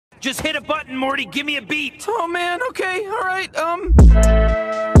Just hit a button, Morty. Give me a beat. Oh man, okay, all right.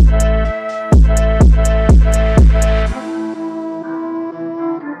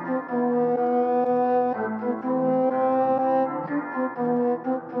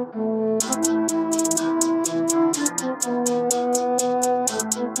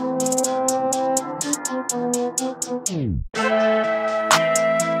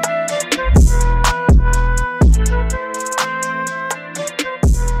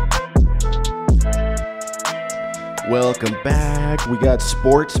 Welcome back. We got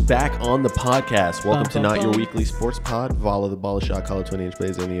sports back on the podcast. Welcome to Not Your bum. Weekly Sports Pod. Vala the Ball Shot, Collar 20-inch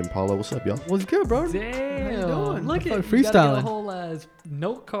Blazer, and the Impala. What's up, y'all? What's good, bro? Damn. How you doing? Look Fuck, at freestyling. You got a whole ass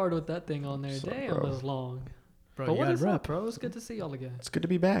note card with that thing on there. What's up, Damn, bro? that's long. Bro, But you what got is rep. up, bro? It's good to see y'all again. It's good to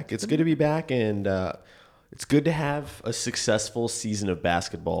be back. It's good to be back, and it's good to have a successful season of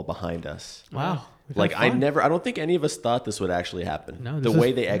basketball behind us. Wow. We've Like, had fun. I don't think any of us thought this would actually happen. No, the this way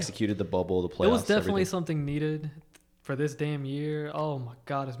is- they yeah. executed the bubble, the playoffs, It was definitely everything. something needed for this damn year. Oh my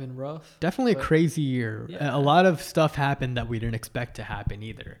God, it's been rough. Definitely a But- crazy year. Yeah. A lot of stuff happened that we didn't expect to happen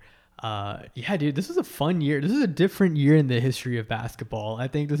either. Yeah, dude, this was a fun year. This is a different year in the history of basketball. I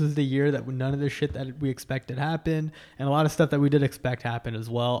think this is the year that none of the shit that we expected happened, and a lot of stuff that we did expect happened as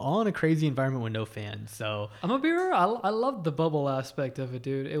well. All in a crazy environment with no fans. So I'm gonna be real. I loved the bubble aspect of it,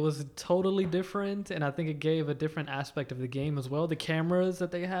 dude. It was totally different, and I think it gave a different aspect of the game as well. The cameras that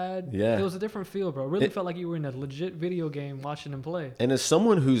they had, Yeah. it was a different feel, bro. It really It- felt like you were in a legit video game watching them play. And as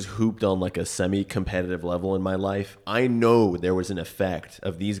someone who's hooped on like a semi-competitive level in my life, I know there was an effect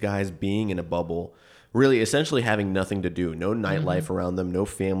of these guys being in a bubble, really essentially having nothing to do, no nightlife around them, no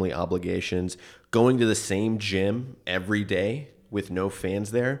family obligations, going to the same gym every day with no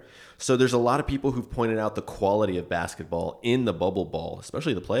fans there. So there's a lot of people who've pointed out the quality of basketball in the bubble ball,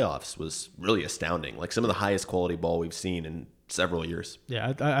 especially the playoffs, was really astounding. Like some of the highest quality ball we've seen in several years.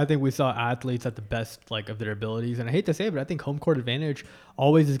 yeah, I think we saw athletes at the best like of their abilities, and I hate to say it, but I think home court advantage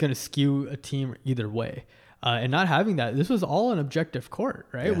always is going to skew a team either way. And not having that, this was all an objective court,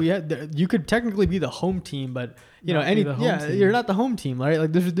 right? Yeah. We had you could technically be the home team, but you Not know be the home team. you're not the home team, right?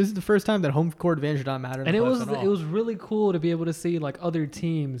 Like this is the first time that home court advantage did not matter. in And the it playoffs was at all. it was really cool to be able to see like other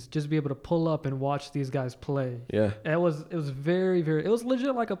teams just be able to pull up and watch these guys play. Yeah. It was very it was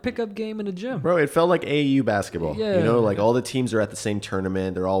legit like a pickup game in a gym. Bro, it felt like AAU basketball. Yeah. You know, like all the teams are at the same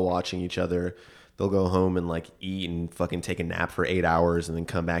tournament. They're all watching each other. They'll go home and like eat and fucking take a nap for 8 hours and then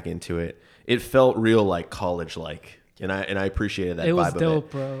come back into it. It felt real like college like. And I appreciated that It was vibe dope, of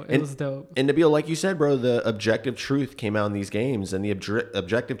it. bro. It And- was dope. And Nabil, like you said, bro, the objective truth came out in these games. And the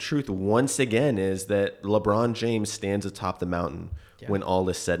objective truth once again is that LeBron James stands atop the mountain when all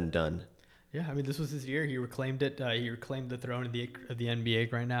is said and done. Yeah, I mean, this was his year. He reclaimed it. He reclaimed the throne of the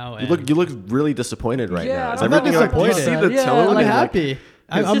NBA right now. You And look really disappointed right Yeah, now. Is I'm not everything okay? You see disappointed. the Yeah, tone? I'm and, like, happy.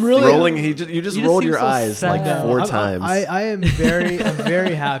 I'm just really rolling. You just You just rolled seem your so eyes like sad. 4 I'm- times. I am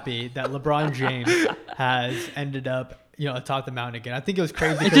very happy that LeBron James has ended up, atop the mountain again. I think it was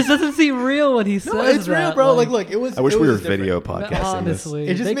crazy. It just doesn't seem real when he says no, it's real, that, bro. Like, look, it was. I wish it we were was different. video podcasting this. Honestly,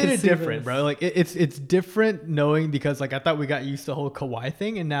 It just they made could it see different, this. bro. Like it's different knowing because like I thought we got used to the whole Kawhi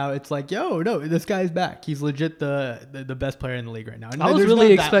thing, and now it's like, yo, no, this guy's back. He's legit the best player in the league right now. I was There's really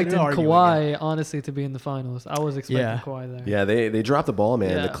no doubt- expecting no arguing Kawhi, honestly, to be in the finals. I was expecting Yeah. Kawhi there. Yeah, they dropped the ball,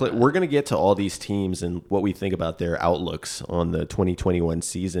 man. Yeah, man. We're going to get to all these teams and what we think about their outlooks on the 2021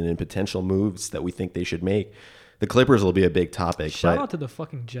 season and potential moves that we think they should make. The Clippers will be a big topic. Shout but, out to the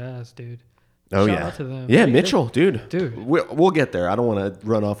fucking Jazz, dude. oh, shout yeah. out to them. Yeah, They- Mitchell, dude. Dude. We'll get there. I don't want to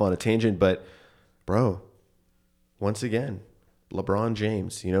run off on a tangent, but, bro, once again, LeBron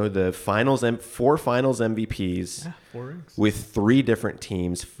James, the four finals MVPs. Yeah, 4 rings. With 3 different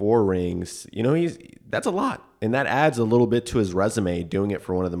teams, 4 rings, that's a lot. And that adds a little bit to his resume, doing it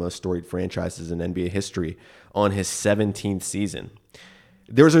for one of the most storied franchises in NBA history on his 17th season.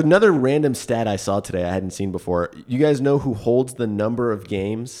 There was another random stat I saw today I hadn't seen before. You guys know who holds the number of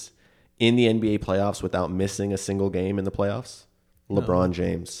games in the NBA playoffs without missing a single game in the playoffs? LeBron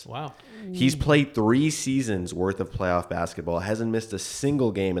James. Wow. He's played 3 seasons worth of playoff basketball, hasn't missed a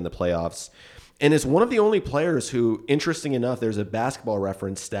single game in the playoffs, and is one of the only players who, interesting enough, there's a basketball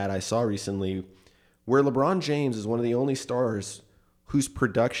reference stat I saw recently where LeBron James is one of the only stars whose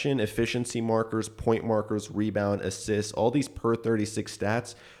production, efficiency markers, point markers, rebound, assists, all these per 36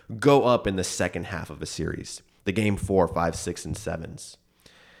 stats go up in the second half of a series, the game 4, 5, 6, and 7s.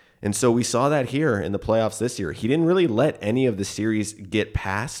 And so we saw that here in the playoffs this year. He didn't really let any of the series get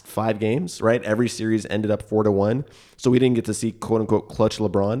past 5 games, right? Every series ended up 4-1. So we didn't get to see quote unquote clutch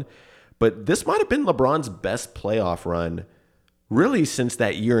LeBron. But this might have been LeBron's best playoff run really since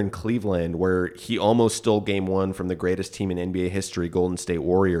that year in Cleveland where he almost stole game 1 from the greatest team in NBA history, Golden State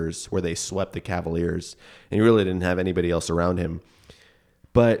Warriors, where they swept the Cavaliers, and he really didn't have anybody else around him.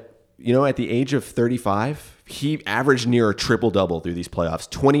 But, you know, at the age of 35, he averaged near a triple-double through these playoffs,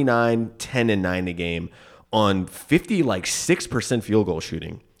 29, 10, and 9 a game on 6% field goal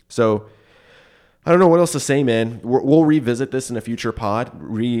shooting. So I don't know what else to say, man. We'll revisit this in a future pod,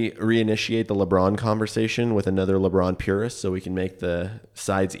 reinitiate the LeBron conversation with another LeBron purist so we can make the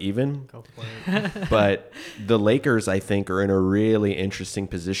sides even. Go for it. But the Lakers, I think, are in a really interesting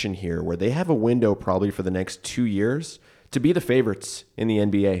position here where they have a window probably for the next 2 years to be the favorites in the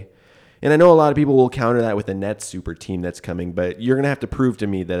NBA. And I know a lot of people will counter that with the Nets super team that's coming, but you're going to have to prove to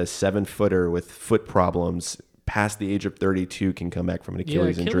me that a 7-footer with foot problems past the age of 32 can come back from an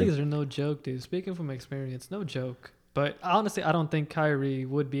Achilles injury. Achilles are no joke, dude. Speaking from experience, no joke. But honestly, I don't think Kyrie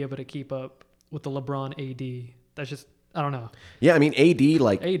would be able to keep up with the LeBron AD. That's just, I don't know. Yeah, I mean, AD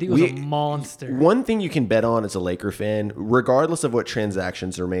was a monster. One thing you can bet on as a Laker fan, regardless of what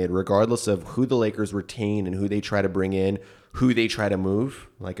transactions are made, regardless of who the Lakers retain and who they try to bring in, who they try to move,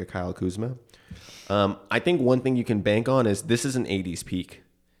 like a Kyle Kuzma, I think one thing you can bank on is this is an AD's peak.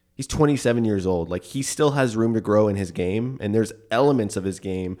 He's 27 years old. Like, he still has room to grow in his game, and there's elements of his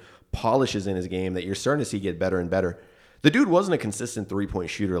game, polishes in his game that you're starting to see get better and better. The dude wasn't a consistent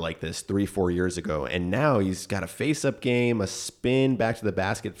three-point shooter like this 3-4 years ago, and now he's got a face-up game, a spin, back to the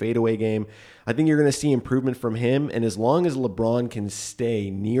basket, fadeaway game. I think you're going to see improvement from him, and as long as LeBron can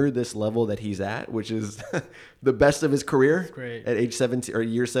stay near this level that he's at, which is the best of his career at age 17 or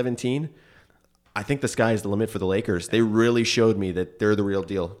year 17, I think the sky is the limit for the Lakers. They really showed me that they're the real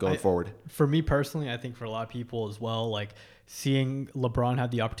deal going forward. For me personally, I think for a lot of people as well, like seeing LeBron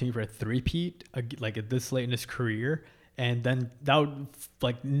have the opportunity for a three-peat, like at this late in his career, and then that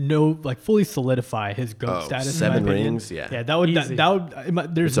would fully solidify his GOAT status. 7 rings, yeah. That would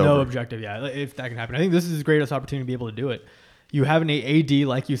there's no objective, if that can happen. I think this is his greatest opportunity to be able to do it. You have an AD,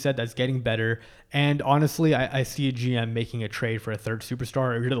 like you said, that's getting better. And honestly, I see a GM making a trade for a third superstar.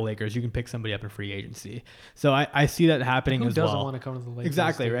 Or you're to the Lakers, you can pick somebody up in free agency. So I see that happening as well. Who doesn't want to come to the Lakers?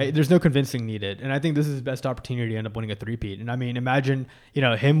 Exactly, right? There's no convincing needed. And I think this is his best opportunity to end up winning a three-peat. And I mean, imagine,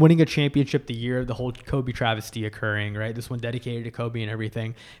 him winning a championship the year of the whole Kobe travesty occurring, right? This one dedicated to Kobe and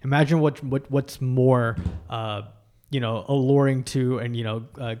everything. Imagine what's more, alluring to and,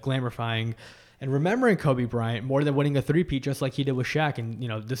 glamourifying and remembering Kobe Bryant more than winning a three-peat just like he did with Shaq and,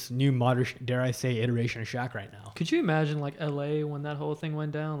 this new modern, dare I say, iteration of Shaq right now. Could you imagine, LA when that whole thing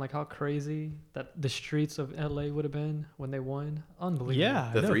went down? How crazy that the streets of LA would have been when they won? Unbelievable.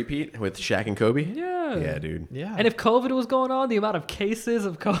 Yeah. The three-peat with Shaq and Kobe? Yeah. Yeah, dude. Yeah. And if COVID was going on, the amount of cases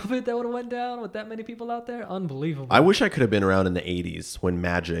of COVID that would have went down with that many people out there, unbelievable. I wish I could have been around in the 80s when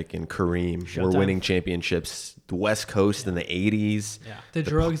Magic and Kareem were winning championships. The West Coast in the 80s. Yeah. The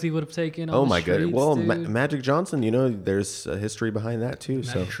drugs he would have taken on Oh the my god. streets, Well, dude. Magic Johnson, there's a history behind that too.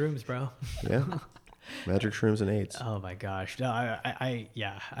 Magic shrooms, bro. Yeah. Magic shrooms and AIDS. Oh my gosh. No, I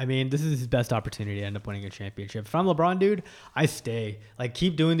mean, this is his best opportunity to end up winning a championship. If I'm LeBron, dude, I stay.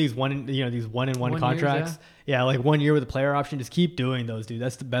 Keep doing these these one-in-one contracts. Yeah, 1 year with a player option. Just keep doing those, dude.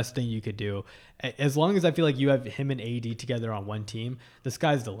 That's the best thing you could do. As long as I feel like you have him and AD together on one team, the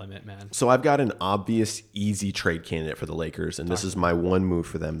sky's the limit, man. So I've got an obvious, easy trade candidate for the Lakers, and this is my one move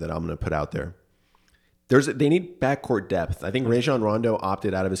for them that I'm going to put out there. They need backcourt depth. I think Rajon Rondo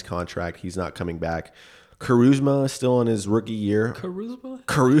opted out of his contract. He's not coming back. Kuzma is still in his rookie year. Caruso?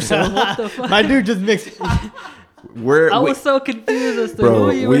 What the fuck? My dude just mixed. I was so confused as to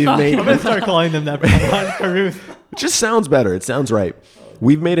Bro, who you were talking I'm about. gonna start calling them that. Caruso. It just sounds better. It sounds right.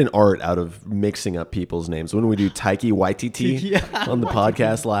 We've made an art out of mixing up people's names. When we do Taiki Waititi on the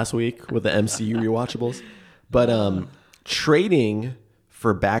podcast last week with the MCU rewatchables. But trading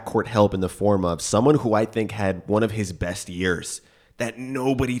for backcourt help in the form of someone who I think had one of his best years that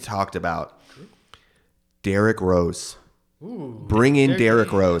nobody talked about. Derrick Rose. Bring in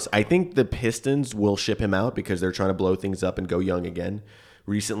Derrick Rose. I think the Pistons will ship him out because they're trying to blow things up and go young again.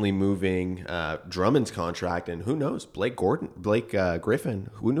 Recently moving Drummond's contract, and who knows, Blake Griffin,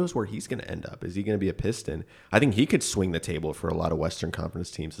 who knows where he's going to end up? Is he going to be a Piston? I think he could swing the table for a lot of Western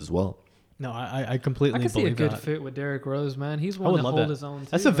Conference teams as well. No, I completely I can see believe a good that. fit with Derrick Rose, man. He's I one would to love hold that. his own.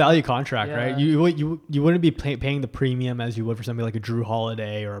 That's too, a value contract, Yeah. right? You wouldn't be paying the premium as you would for somebody like a Drew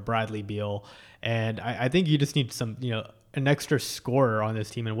Holiday or a Bradley Beal. And I think you just need some, an extra scorer on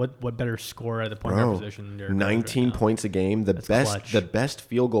this team. And what better scorer at the point guard position than Derrick Rose 19 right now? points a game, That's clutch. the best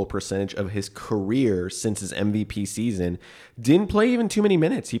field goal percentage of his career since his MVP season. Didn't play even too many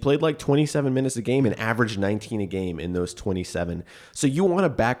minutes. He played 27 minutes a game and averaged 19 a game in those 27. So you want a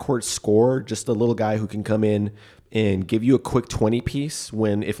backcourt scorer, just a little guy who can come in, and give you a quick 20 piece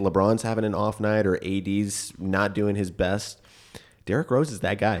when if LeBron's having an off night or AD's not doing his best. Derrick Rose is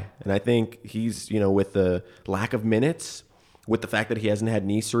that guy. And I think he's, with the lack of minutes, with the fact that he hasn't had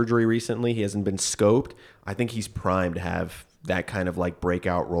knee surgery recently, he hasn't been scoped, I think he's primed to have that kind of like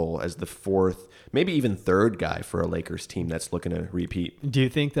breakout role as the fourth, maybe even third guy for a Lakers team that's looking to repeat. Do you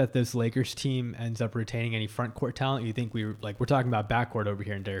think that this Lakers team ends up retaining any front court talent? You think we're talking about backcourt over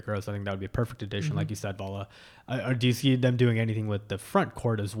here in Derrick Rose? I think that would be a perfect addition, like you said, Bala. Or do you see them doing anything with the front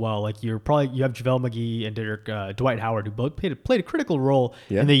court as well? Like you have JaVale McGee and Dwight Howard, who both played a critical role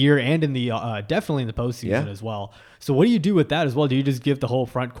in the year and in the definitely in the postseason as well. So what do you do with that as well? Do you just give the whole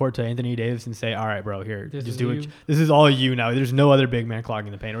front court to Anthony Davis and say, all right, bro, here, just do it. This is all you now. There's no other big man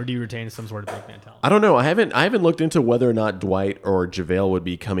clogging the paint, or do you retain some sort of big man talent? I don't know. I haven't looked into whether or not Dwight or JaVale would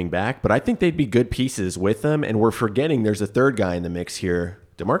be coming back, but I think they'd be good pieces with them. And we're forgetting there's a third guy in the mix here.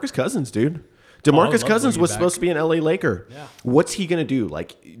 DeMarcus Cousins, dude. DeMarcus Cousins was supposed to be an LA Laker. Yeah. What's he going to do?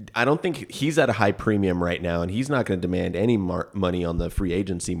 Like, I don't think he's at a high premium right now, and he's not going to demand any money on the free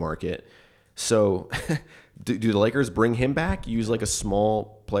agency market. So do the Lakers bring him back, use like a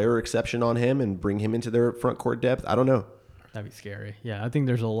small player exception on him and bring him into their front court depth? I don't know. That'd be scary. Yeah, I think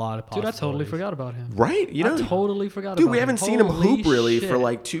there's a lot of possibilities. Dude, I totally forgot about him. Right? I totally forgot about him. Dude, we haven't seen him hoop really for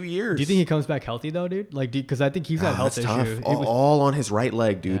like 2 years. Do you think he comes back healthy though, dude? Like, because I think he's got a health issue. All on his right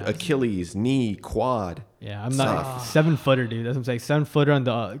leg, dude. Yeah. Achilles, knee, quad. Yeah, I'm not 7-footer, dude. That's what I'm saying. 7-footer on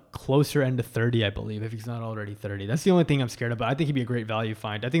the closer end of 30, I believe, if he's not already 30. That's the only thing I'm scared about. I think he'd be a great value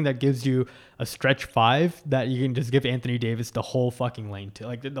find. I think that gives you a stretch 5 that you can just give Anthony Davis the whole fucking lane to,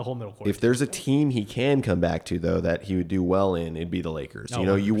 like the whole middle court. If there's a team he can come back to, though, that he would do well in, it'd be the Lakers.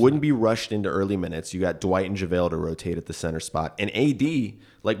 You wouldn't be rushed into early minutes. You got Dwight and JaVale to rotate at the center spot. And AD,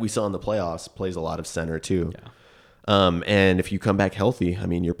 like we saw in the playoffs, plays a lot of center too. Yeah. And if you come back healthy, I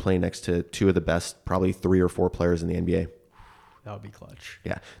mean, you're playing next to two of the best, probably 3 or 4 players in the NBA. That would be clutch.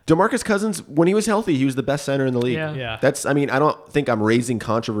 Yeah. DeMarcus Cousins, when he was healthy, he was the best center in the league. Yeah. I don't think I'm raising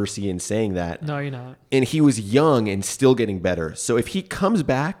controversy in saying that. No, you're not. And he was young and still getting better. So if he comes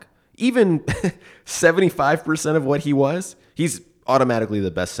back, even 75% of what he was, he's automatically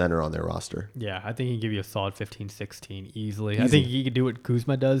the best center on their roster. Yeah, I think he can give you a solid 15-16 easily. I think he could do what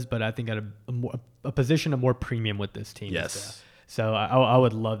Kuzma does, but I think at a position of more premium with this team. Yes. So I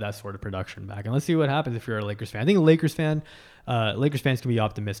would love that sort of production back. And let's see what happens if you're a Lakers fan. I think Lakers fans can be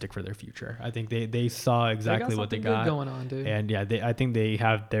optimistic for their future. I think they saw exactly what they got going on, dude. And yeah, I think they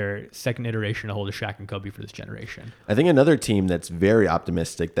have their second iteration to hold a Shaq and Kobe for this generation. I think another team that's very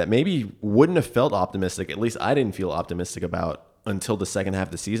optimistic that maybe wouldn't have felt optimistic, at least I didn't feel optimistic about until the second half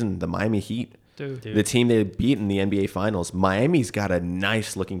of the season, the Miami Heat. Dude. The team they beat in the NBA Finals. Miami's got a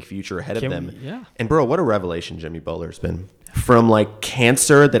nice looking future ahead of them. Yeah. And bro, what a revelation Jimmy Butler's been. From like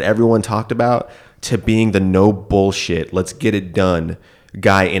cancer that everyone talked about to being the no bullshit, let's get it done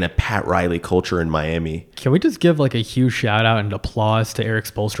guy in a Pat Riley culture in Miami. Can we just give like a huge shout out and applause to Eric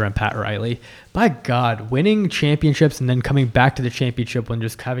Spoelstra and Pat Riley? By God, winning championships and then coming back to the championship when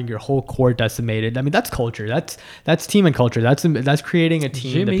just having your whole core decimated. I mean, that's culture. That's team and culture. That's creating a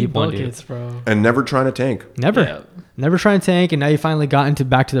team that people buckets, want to do. Bro. And never trying to tank. Never trying to tank, and now you finally got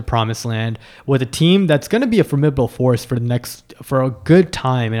back to the promised land with a team that's going to be a formidable force for a good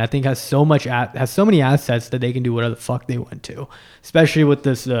time, and I think has so many assets that they can do whatever the fuck they want to, especially with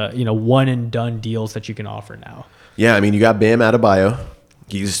this one and done deals that you can offer now. Yeah, I mean, you got Bam Adebayo.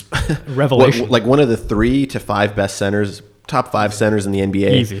 He's revelation, like one of the 3 to 5 best centers, top 5 centers in the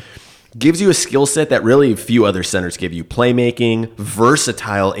NBA. Easy. Gives you a skill set that really few other centers give you. Playmaking,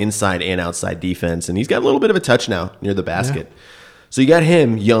 versatile inside and outside defense. And he's got a little bit of a touch now near the basket. Yeah. So you got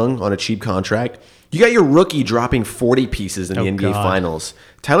him young on a cheap contract. You got your rookie dropping 40 pieces in the NBA Finals.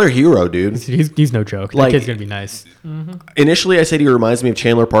 Tyler Hero, dude. He's no joke. That kid's going to be nice. Mm-hmm. Initially, I said he reminds me of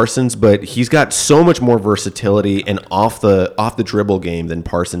Chandler Parsons, but he's got so much more versatility and off the dribble game than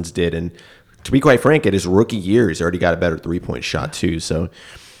Parsons did. And to be quite frank, at his rookie year, he's already got a better 3-point shot too. So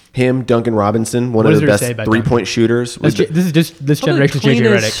him, Duncan Robinson, one of the best 3-point shooters. This is just this generation's JJ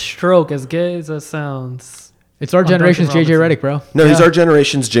Redick. Stroke, as gay as that sounds. It's our generation's JJ Redick, bro. No, he's our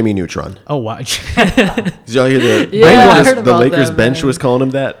generation's Jimmy Neutron. Oh, wow. Did y'all hear the Lakers bench was calling him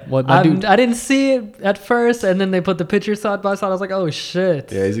that? I didn't see it at first, and then they put the picture side by side. I was like, oh,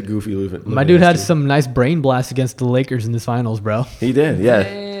 shit. Yeah, he's a goofy looking. My dude had some nice brain blasts against the Lakers in this finals, bro. He did, yeah.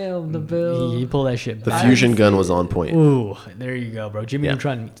 Damn, the Bill. He pulled that shit back. The fusion gun was on point. Ooh, there you go, bro. Jimmy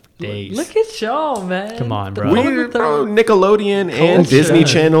Neutron days. Look at y'all, man. Come on, bro. Bro, Nickelodeon and Disney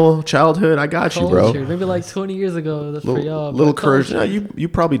Channel childhood. I got you, bro. Maybe like 20 years ago for y'all. Little Courage. No, you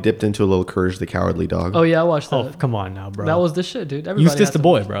probably dipped into a little Courage the Cowardly Dog. Oh, yeah, I watched that. Oh, come on now, bro. That was the shit, dude. Eustace the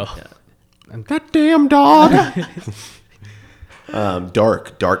boy, bro. Yeah. That damn dog.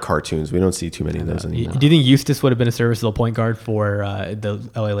 Dark cartoons. We don't see too many of those anymore. Do you think Eustace would have been a serviceable point guard for the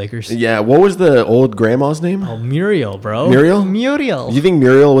LA Lakers? Yeah. What was the old grandma's name? Oh, Muriel, bro. Muriel? Muriel. You think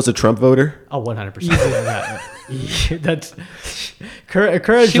Muriel was a Trump voter? Oh, 100%. That's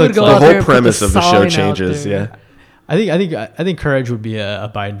Courage. She would go The out there whole and put premise of the show sign out changes. there. Yeah. I think Courage would be a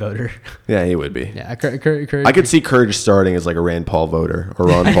Biden voter. Yeah, he would be. Yeah, Courage. I could see Courage starting as like a Rand Paul voter or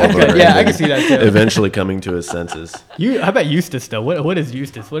Ron Paul voter. Yeah, and I then can see that too. Eventually coming to his senses. How about Eustace though? What is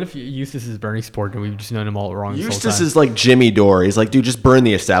Eustace? What if Eustace is Bernie supporter and we've just known him all wrong? Eustace is like Jimmy Dore. He's like, dude, just burn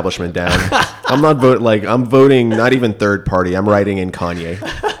the establishment down. I'm voting not even third party. I'm writing in Kanye.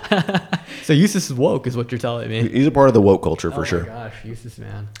 So Eustace is woke, is what you're telling me. He's a part of the woke culture for sure. Oh my gosh, Eustace,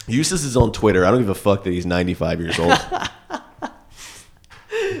 man. Eustace is on Twitter. I don't give a fuck that he's 95 years old.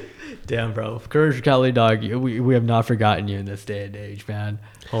 Damn, bro. Courage Cali Dog, we have not forgotten you in this day and age, man.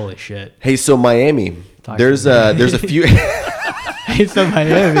 Holy shit. Hey, so Miami, there's a few. Hey, so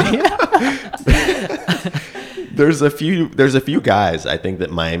Miami. There's a few guys I think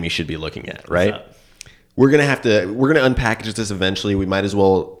that Miami should be looking at, right? We're gonna unpackage this eventually. We might as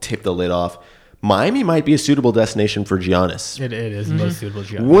well tip the lid off. Miami might be a suitable destination for Giannis. It is the most suitable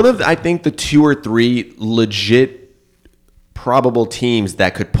Giannis. One of I think the 2 or 3 legit probable teams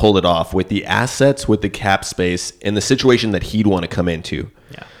that could pull it off with the assets, with the cap space, and the situation that he'd want to come into.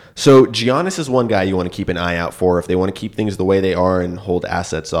 Yeah. So Giannis is one guy you want to keep an eye out for if they want to keep things the way they are and hold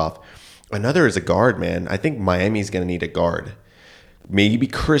assets off. Another is a guard, man. I think Miami's going to need a guard. Maybe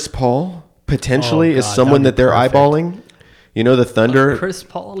Chris Paul potentially is someone that they're eyeballing. You know, the Thunder. Chris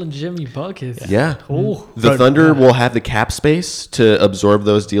Paul and Jimmy Buckets. Yeah. Oh. The Thunder will have the cap space to absorb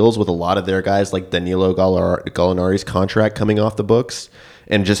those deals with a lot of their guys like Danilo Gallinari's contract coming off the books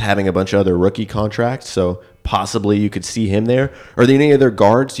and just having a bunch of other rookie contracts. So possibly you could see him there. Are there any other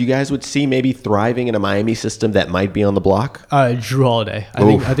guards you guys would see maybe thriving in a Miami system that might be on the block? Drew Holiday.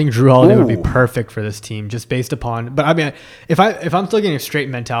 I think Drew Holiday would be perfect for this team just based upon. But I mean, if I'm still getting a straight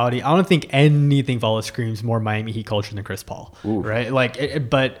mentality, I don't think anything follows screams more Miami Heat culture than Chris Paul. Right? Like,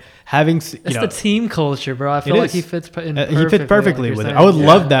 but having It's the team culture, bro. I feel like he fits he fits perfectly with it. I would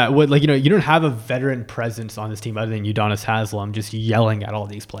love that. You don't have a veteran presence on this team other than Udonis Haslem just yelling at all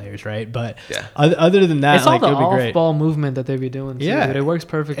these players, right? But other than that, it's all the it would be great. off-ball movement that they be doing. Too, Yeah, dude. It works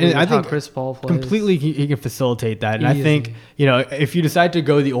perfectly. And with I think how Chris Paul plays. completely he can facilitate that. And I think if you decide to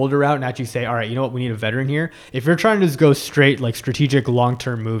go the older route and actually say, all right, you know what, we need a veteran here. If you're trying to just go straight like strategic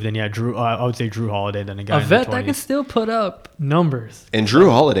long-term move, then Drew. I would say Drew Holiday. Then a guy a vet that can still put up numbers. And Drew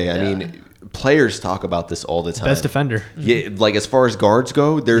Holiday, I mean, players talk about this all the time. Best defender. Yeah, like as far as guards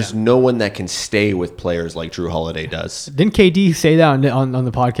go, there's no one that can stay with players like Drew Holiday does. Didn't KD say that on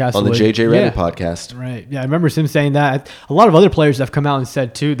the podcast? On the JJ Redick podcast. Right. Yeah, I remember him saying that. A lot of other players have come out and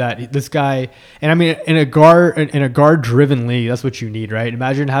said too that this guy, and I mean in a guard driven league, that's what you need, right?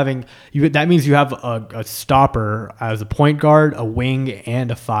 Imagine having that means you have a stopper as a point guard, a wing,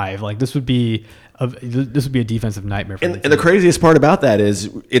 and a 5. Like this would be a defensive nightmare for and the craziest part about that is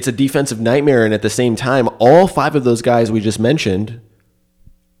it's a defensive nightmare, and at the same time, all 5 of those guys we just mentioned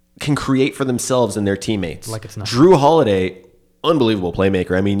can create for themselves and their teammates. Like it's nothing. Drew Holiday, unbelievable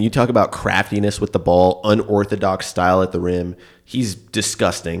playmaker. I mean, you talk about craftiness with the ball, unorthodox style at the rim. He's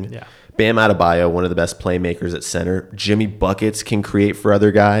disgusting. Yeah. Bam Adebayo, one of the best playmakers at center. Jimmy Buckets can create for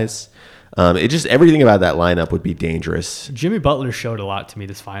other guys. Everything about that lineup would be dangerous. Jimmy Butler showed a lot to me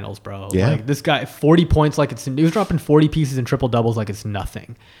this finals, bro. Yeah. Like this guy, 40 points he was dropping 40 pieces and triple doubles like it's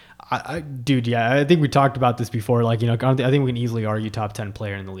nothing. I think we talked about this before. Like, I think we can easily argue top 10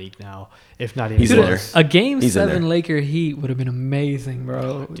 player in the league now, if not even He's in there. A Game He's in 7 there. Laker Heat would have been amazing,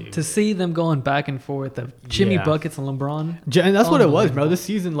 bro. To see them going back and forth of Jimmy Buckets and LeBron. And that's what it was, bro. This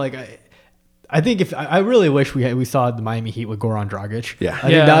season, like, I think I really wish we saw the Miami Heat with Goran Dragic. Yeah.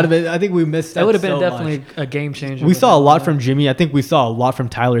 I think we missed that. That would have been so definitely much. a game changer. We saw a lot from Jimmy. I think we saw a lot from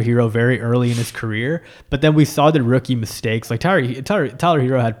Tyler Hero very early in his career, but then we saw the rookie mistakes. Like Tyler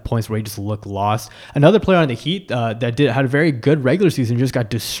Hero had points where he just looked lost. Another player on the Heat that had a very good regular season just got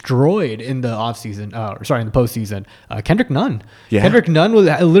destroyed in the offseason. In the postseason. Kendrick Nunn. Yeah. Kendrick Nunn was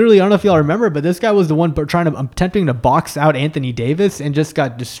literally, I don't know if y'all remember, but this guy was the one attempting to box out Anthony Davis and just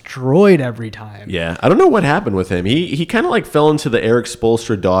got destroyed every time. Yeah, I don't know what happened with him. He kind of like fell into the Eric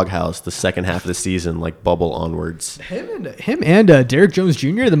Spoelstra doghouse the second half of the season, like bubble onwards. Him and Derrick Jones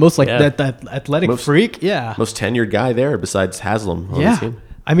Jr., the most that athletic freak. Yeah. Most tenured guy there besides Haslam on the team.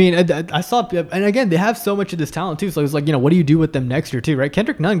 I mean, I saw, and again, they have so much of this talent too. So it's like, what do you do with them next year too, right?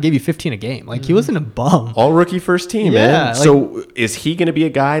 Kendrick Nunn gave you 15 a game. Like he wasn't a bum. All rookie first team, Yeah, man. like- So is he going to be a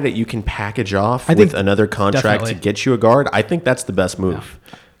guy that you can package off I with think another contract definitely. to get you a guard? I think that's the best move.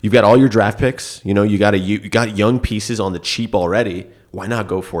 You've got all your draft picks. You know, you got young pieces on the cheap already. Why not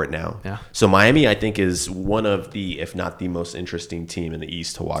go for it now? Yeah. So Miami, I think, is one of the, if not the most interesting team in the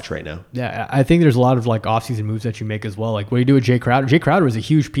East to watch right now. Yeah, I think there's a lot of like offseason moves that you make as well. Like what do you do with Jay Crowder? Jay Crowder was a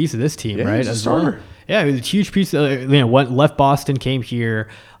huge piece of this team, Yeah, right? he's a As well. starter. Yeah, it was a huge piece. Went left Boston, came here.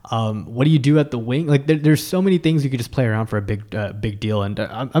 What do you do at the wing? Like there's so many things you could just play around for a big deal, and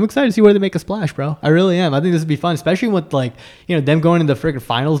I'm excited to see where they make a splash, bro. I really am. I think this would be fun, especially with like them going into the freaking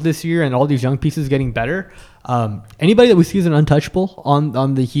finals this year and all these young pieces getting better. Anybody that we see as an untouchable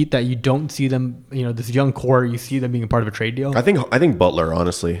on the Heat that you don't see them, this young core, you see them being a part of a trade deal. I think Butler,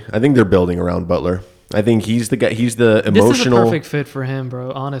 honestly. I think they're building around Butler. I think he's the guy. He's the This is a emotional. perfect fit for him,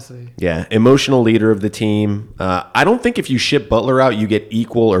 bro. Honestly. Yeah, emotional leader of the team. I don't think if you ship Butler out, you get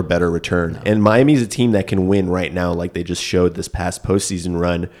equal or better return. No. And Miami's a team that can win right now, like they just showed this past postseason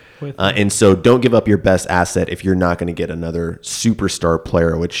run. And so don't give up your best asset if you're not going to get another superstar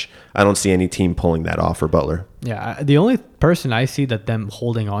player, which I don't see any team pulling that off for Butler. Yeah, the only person I see that them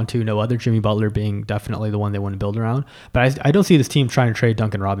holding on to, no other, Jimmy Butler being definitely the one they want to build around. But I don't see this team trying to trade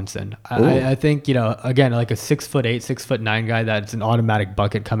Duncan Robinson. I think, again, like a 6'8", 6'9" guy that's an automatic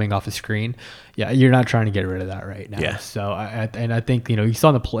bucket coming off a screen. Yeah, you're not trying to get rid of that right now. Yeah. So, I think, you saw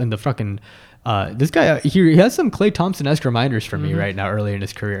in the fucking... this guy, he has some Klay Thompson-esque reminders for me right now early in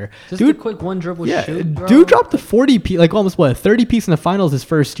his career. Just a quick one dribble shoot, bro. Dude dropped the 40 piece, like almost 30 piece in the finals his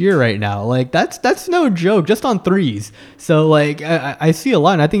first year right now. Like that's no joke, just on threes. So like I see a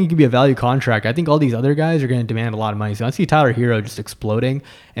lot, and I think it could be a value contract. I think all these other guys are going to demand a lot of money. So I see Tyler Hero just exploding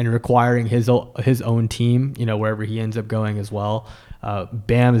and requiring his own team, wherever he ends up going as well.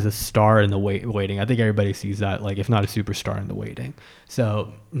 Bam is a star in the waiting. I think everybody sees that, like if not a superstar in the waiting.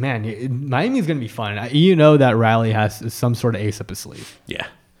 So man, Miami's gonna be fun. That Riley has some sort of ace up his sleeve. Yeah.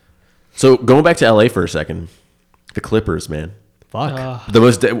 So going back to LA for a second, the Clippers, man. Fuck.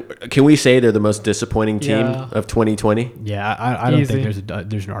 Can we say they're the most disappointing team of 2020? Yeah, I don't think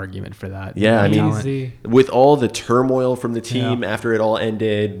there's an argument for that. Yeah, I mean, Easy. with all the turmoil from the team after it all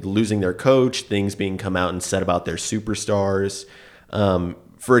ended, losing their coach, things being come out and said about their superstars.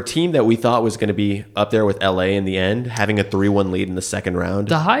 For a team that we thought was going to be up there with LA in the end, having a 3-1 lead in the second round.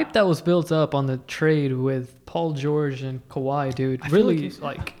 The hype that was built up on the trade with Paul George and Kawhi, dude, really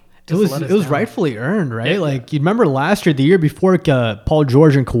it was rightfully earned, right? Yeah. Like you remember last year, the year before, Paul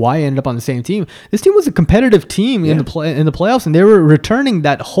George and Kawhi ended up on the same team. This team was a competitive team in the playoffs, and they were returning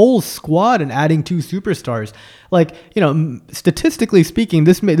that whole squad and adding 2 superstars. Like, statistically speaking,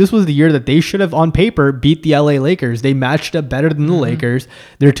 this was the year that they should have on paper beat the LA Lakers. They matched up better than the Lakers.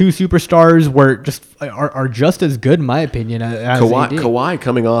 Their 2 superstars are just as good, in my opinion. As Kawhi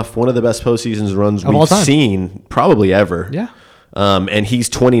coming off one of the best postseason runs we've seen probably ever. Yeah. And he's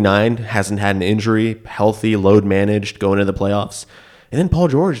 29, hasn't had an injury, healthy, load managed, going into the playoffs. And then Paul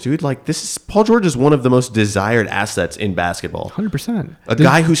George, dude, Paul George is one of the most desired assets in basketball. 100%. A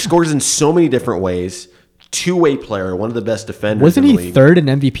guy who scores in so many different ways, two-way player, one of the best defenders. Wasn't in he the league. third in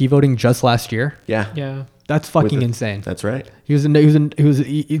MVP voting just last year? Yeah. Yeah. That's fucking insane. That's right. He's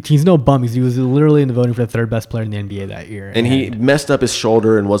no bum. He was literally in the voting for the 3rd best player in the NBA that year. And he messed up his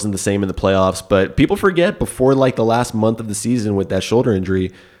shoulder and wasn't the same in the playoffs. But people forget before the last month of the season with that shoulder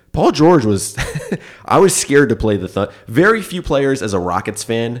injury, Paul George was. I was scared to play the Thunder. Very few players as a Rockets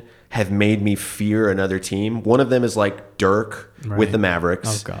fan have made me fear another team. One of them is like Dirk with the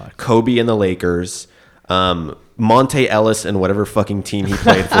Mavericks. Oh God. Kobe and the Lakers. Monte Ellis and whatever fucking team he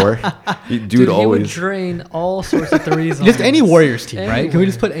played for. Dude he always would drain all sorts of threes. Just on any us. Warriors team, right? Anywhere. Can we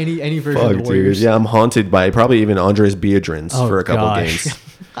just put any version of the Warriors? Dude. Yeah, I'm haunted by probably even Andres Biedrins for a couple games.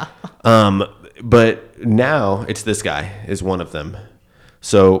 But now it's this guy is one of them.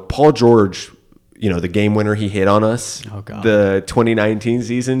 So Paul George, the game winner he hit on us, the 2019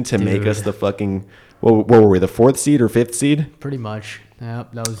 season to make us the fucking, what were we, the 4th seed or 5th seed? Pretty much. Yeah,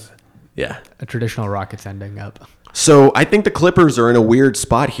 that was a traditional Rockets ending up. So I think the Clippers are in a weird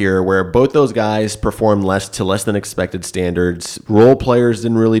spot here where both those guys perform less than expected standards. Role players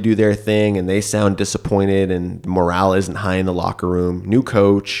didn't really do their thing, and they sound disappointed, and morale isn't high in the locker room. New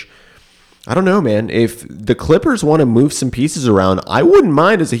coach. I don't know, man. If the Clippers want to move some pieces around, I wouldn't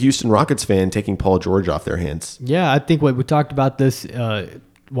mind as a Houston Rockets fan taking Paul George off their hands. Yeah, I think we talked about this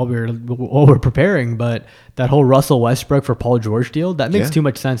while we were preparing, but that whole Russell Westbrook for Paul George deal, that makes too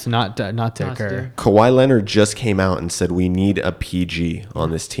much sense not to occur. Kawhi Leonard just came out and said we need a PG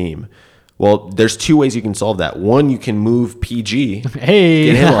on this team. Well, there's two ways you can solve that. One, you can move PG, Hey.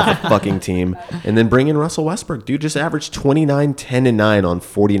 get him off the fucking team, and then bring in Russell Westbrook. Dude just averaged 29, 10, and 9 on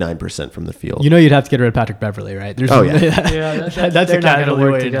 49% from the field. You know you'd have to get rid of Patrick Beverly, right? There's Oh, yeah. Yeah, that's a they're not gonna casual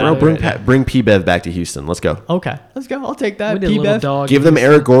work way to together. Bro, do it. bring P-Bev back to Houston. Let's go. Okay, let's go. I'll take that. We need a little P-Bev. dog. Give them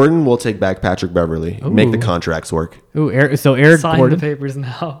Eric Gordon. We'll take back Patrick Beverly. Make the Ooh. contracts work. Ooh, so Eric Sign Gordon, the papers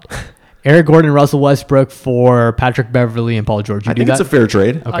now. Eric Gordon, Russell Westbrook for Patrick Beverly and Paul George. You I do think that? it's a fair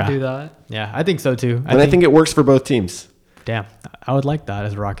trade. Okay. I do that. Yeah, I think so too. And I think it works for both teams. damn, I would like that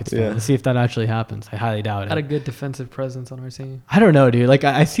as a Rockets fan. Yeah. Let's see if that actually happens. I highly doubt Had a it. good defensive presence on our team. I don't know, dude. Like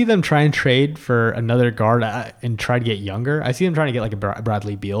I see them try and trade for another guard and try to get younger. I see them trying to get like a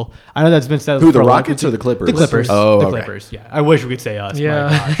Bradley Beal. I know that's been said. Who, for the a lot of Rockets people. or the Clippers? The Clippers. Oh, the okay. Clippers. Yeah, I wish we could say us. Yeah. My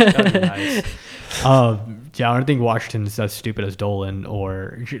gosh, that'd be nice. Yeah, I don't think Washington's as stupid as Dolan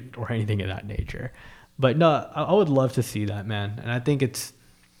or anything of that nature. But no, I would love to see that, man. And I think it's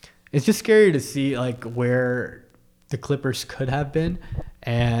just scary to see like where the Clippers could have been,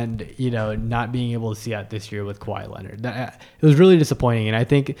 and not being able to see that this year with Kawhi Leonard. It was really disappointing, and I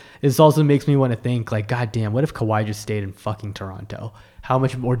think this also makes me want to think like, God damn, what if Kawhi just stayed in fucking Toronto? How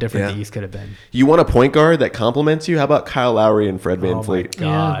much more different Yeah. the East could have been. You want a point guard that complements you? How about Kyle Lowry and Fred Van Oh my Fleet?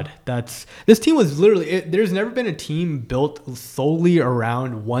 God, this team was literally. There's never been a team built solely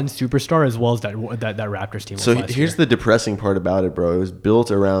around one superstar as well as that Raptors team. Was So last here's year. the depressing part about it, bro. It was built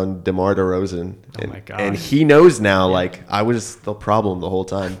around DeMar DeRozan. Oh And, my God. and he knows now, like, I was the problem the whole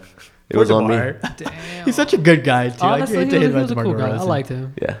time. It was on me. DeMar. Damn. He's such a good guy too. Honestly, I hate he to hate was a DeMar cool guy. I DeRozan. liked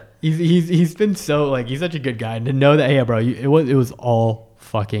him. Yeah. He's been so like he's such a good guy, and to know that hey bro, it was all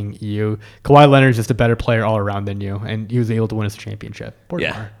fucking you. Kawhi Leonard's just a better player all around than you, and he was able to win us a championship. Poor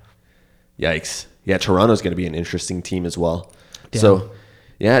Yeah. DeMar. Yikes. Yeah, Toronto's going to be an interesting team as well. Damn. So,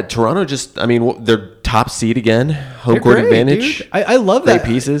 yeah, Toronto they're top seed again. Home They're court great, advantage. dude. I love Play that.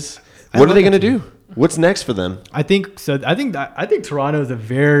 pieces. I What are love they going to that team. do? What's next for them? I think so. I think Toronto is a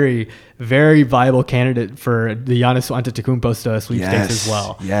very, very viable candidate for the Giannis Antetokounmpo sweepstakes Yes, as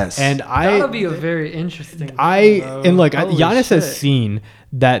well. yes. and That'll be a very interesting. Game, bro. Holy Giannis has shit. seen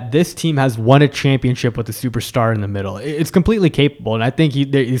that this team has won a championship with a superstar in the middle. It's completely capable, and I think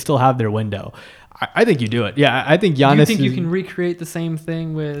you still have their window. I think you do it. Yeah, I think Giannis. You think you can recreate the same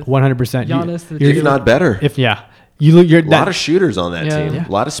thing with 100%. Giannis? If not better. You're A lot of shooters on that Yeah. team. Yeah.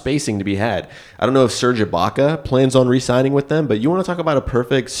 A lot of spacing to be had. I don't know if Serge Ibaka plans on re-signing with them, but you want to talk about a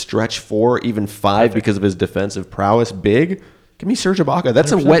perfect stretch 4, even 5 because of his defensive prowess. Big. Give me Serge Ibaka.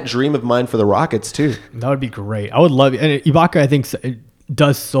 That's a wet dream of mine for the Rockets too. That would be great. I would love it. And Ibaka, I think,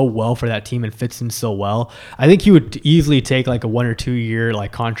 does so well for that team and fits in so well. I think he would easily take like a 1 or 2 year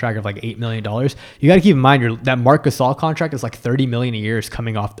like contract of like $8 million. You got to keep in mind that Marc Gasol contract is like $30 million a year is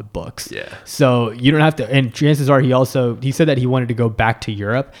coming off the books. Yeah. So you don't have to. And chances are he said that he wanted to go back to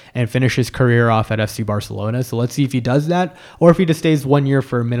Europe and finish his career off at FC Barcelona. So let's see if he does that or if he just stays 1 year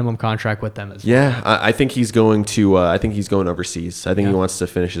for a minimum contract with them as well. Yeah, I think he's going to. I think he's going overseas. I think he wants to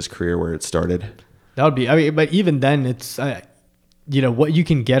finish his career where it started. That would be. I mean, but even then, it's what you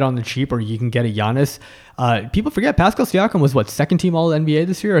can get on the cheap, or you can get a Giannis. People forget Pascal Siakam was second team All NBA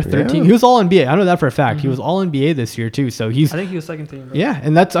this year or third team. He was All NBA. I know that for a fact. He was All NBA this year too. So he's. I think he was second team. Bro. Yeah,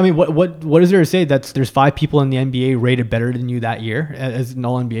 and that's. I mean, what is there to say? There's 5 people in the NBA rated better than you that year as an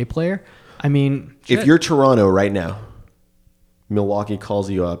All NBA player. I mean, If you're Toronto right now, Milwaukee calls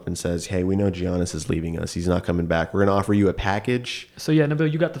you up and says, "Hey, we know Giannis is leaving us. He's not coming back. We're going to offer you a package. So yeah,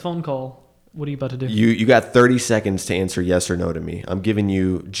 Nabil, you got the phone call. What are you about to do? You got 30 seconds to answer yes or no to me. I'm giving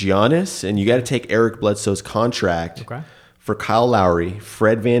you Giannis, and you got to take Eric Bledsoe's contract Okay. for Kyle Lowry,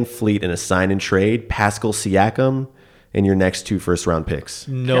 Fred Van Fleet, and a sign and trade, Pascal Siakam, and your next 2 first-round picks.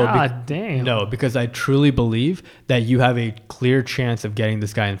 no, God damn. no, because I truly believe that you have a clear chance of getting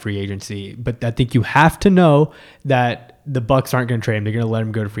this guy in free agency. But I think you have to know that the Bucks aren't going to trade him. They're going to let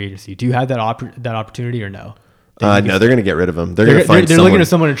him go to free agency. Do you have that opportunity or no? No, they're going to get rid of him. They're going to find they're someone. looking at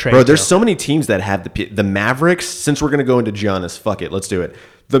someone to trade, Bro, there's too. so many teams that have the Mavericks. Since we're going to go into Giannis, fuck it, let's do it.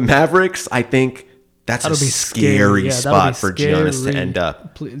 The Mavericks, I think that's That'll a be scary scary. Yeah, that'll spot be for Giannis to scary. end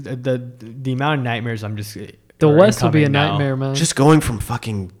up. The amount of nightmares I'm just The are West will be a incoming now. nightmare, man. Just going from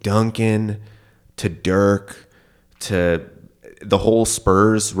fucking Duncan to Dirk to the whole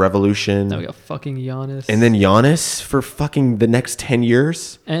Spurs revolution. now we got fucking Giannis. And then Giannis for fucking the next 10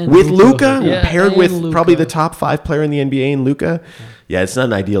 years And with Luka. Luka, Yeah, paired and with Luka. probably the top 5 player in the NBA in Luka. Yeah, it's not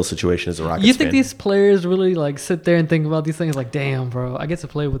an ideal situation as a Rockets you think fan. these players really like sit there and think about these things? Like, damn, bro, I get to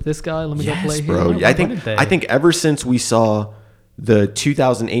play with this guy. Let me go Yes, play bro. him. Yeah, wouldn't they? I think ever since we saw the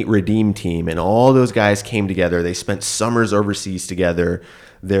 2008 Redeem team and all those guys came together, they spent summers overseas together.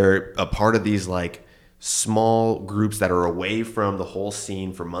 They're a part of these like small groups that are away from the whole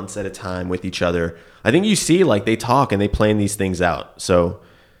scene for months at a time with each other, I think you see like they talk and they plan these things out. So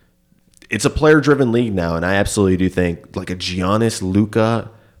it's a player-driven league now, and I absolutely do think like a Giannis, Luka,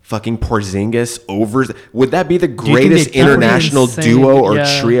 fucking Porzingis over. Would that be the greatest international duo or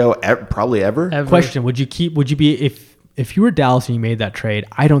trio probably ever? Question: Would you be if you were Dallas and you made that trade?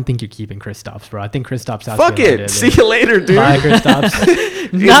 I don't think you're keeping Kristaps, bro. I think Kristaps out. Fuck it. See you later, dude. Bye,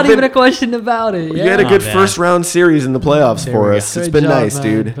 Kristaps. Not even a question about it. You had a good first round series in the playoffs for us. It's been nice,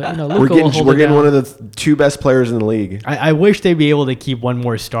 dude. But, we're getting one of the two best players in the league. I wish they'd be able to keep one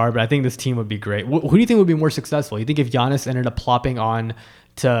more star, but I think this team would be great. Who do you think would be more successful? You think if Giannis ended up plopping on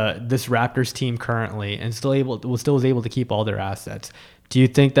to this Raptors team currently and still was able to keep all their assets, do you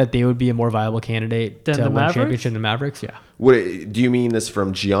think that they would be a more viable candidate to win championship than the Mavericks? Yeah. Do you mean this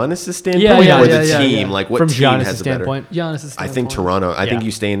from Giannis' standpoint or the team? Like what from team Giannis' has a standpoint? Giannis' standpoint. I think Toronto. I think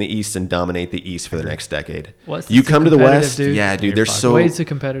you stay in the East and dominate the East for the next decade. You come to the West, dude. yeah, dude. They're so way too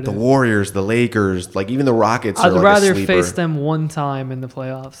competitive. The Warriors, the Lakers, like even the Rockets. I'd are rather a sleeper. face them one time in the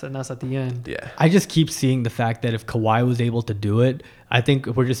playoffs, and that's at the end. Yeah. I just keep seeing the fact that if Kawhi was able to do it, I think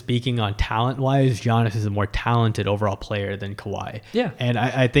if we're just speaking on talent-wise, Giannis is a more talented overall player than Kawhi. Yeah. And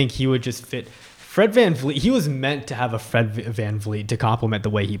I think he would just fit. Fred VanVleet, he was meant to have a Fred VanVleet to complement the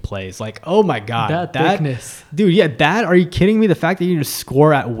way he plays. Like, oh my God. That thickness. Dude, yeah, are you kidding me? The fact that you can just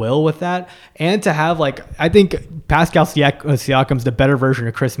score at will with that, and to have, like, I think Pascal Siakam's the better version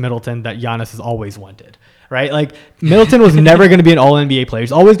of Chris Middleton that Giannis has always wanted. Right? Like, Middleton was never going to be an all-NBA player.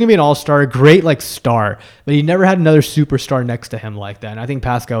 He's always going to be an all-star, great, like, star. But he never had another superstar next to him like that. And I think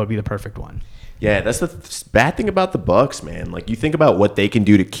Pascal would be the perfect one. Yeah, that's the bad thing about the Bucks, man. Like, you think about what they can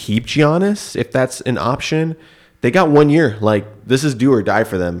do to keep Giannis, if that's an option. They got 1 year. Like, this is do or die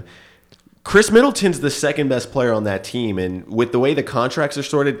for them. Chris Middleton's the second best player on that team, and with the way the contracts are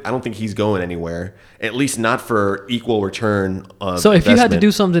sorted, I don't think he's going anywhere. At least not for equal return. So if you had to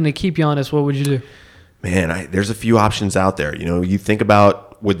do something to keep Giannis, what would you do? Man, there's a few options out there. You know, you think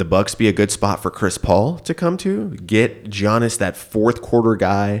about, would the Bucks be a good spot for Chris Paul to come to? Get Giannis, that fourth quarter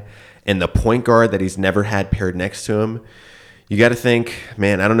guy, and the point guard that he's never had paired next to him. You got to think,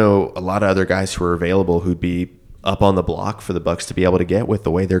 man, I don't know a lot of other guys who are available who'd be up on the block for the Bucks to be able to get with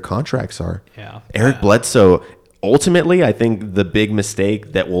the way their contracts are. Yeah. Eric Bledsoe, ultimately, I think the big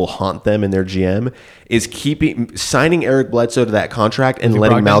mistake that will haunt them in their GM is signing Eric Bledsoe to that contract and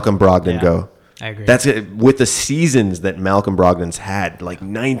letting Malcolm Brogdon go. I agree. That's it. With the seasons that Malcolm Brogdon's had, like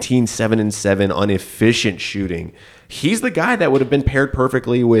 19-7-7 inefficient shooting. He's the guy that would have been paired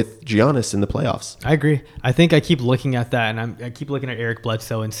perfectly with Giannis in the playoffs. I agree. I think I keep looking at that, and I keep looking at Eric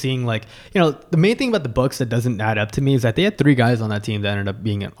Bledsoe and seeing, like, you know, the main thing about the Bucks that doesn't add up to me is that they had 3 guys on that team that ended up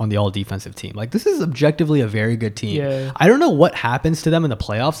being on the all-defensive team. Like, this is objectively a very good team. Yeah. I don't know what happens to them in the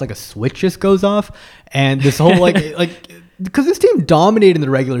playoffs. Like, a switch just goes off, and this whole, because this team dominated in the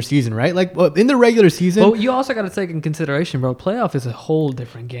regular season, right? Like, in the regular season. Well, you also got to take in consideration, bro. Playoff is a whole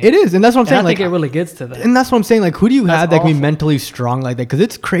different game. It is, and that's what I'm saying. I think it really gets to that. And that's what I'm saying. Like, who do you have that can be awful. mentally strong like that? Because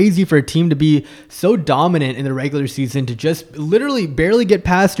it's crazy for a team to be so dominant in the regular season to just literally barely get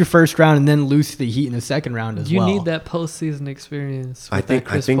past your first round and then lose to the Heat in the second round as well. You need that postseason experience. I think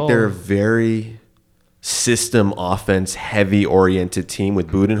they're a very system offense heavy oriented team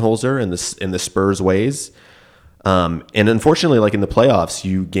with Budenholzer and the Spurs ways. And unfortunately, like in the playoffs,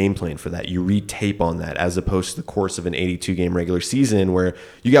 you game plan for that. You read tape on that, as opposed to the course of an 82-game regular season where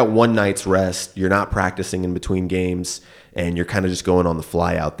you got one night's rest. You're not practicing in between games, and you're kind of just going on the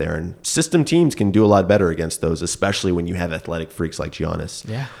fly out there. And system teams can do a lot better against those, especially when you have athletic freaks like Giannis.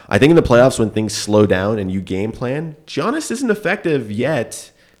 Yeah. I think in the playoffs, when things slow down and you game plan, Giannis isn't effective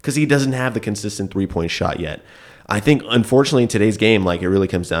yet because he doesn't have the consistent three-point shot yet. I think, unfortunately, in today's game, like, it really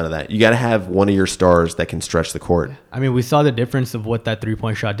comes down to that. You got to have one of your stars that can stretch the court. I mean, we saw the difference of what that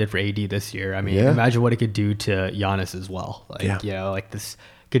three-point shot did for AD this year. I mean, imagine what it could do to Giannis as well. Like, you know, like, this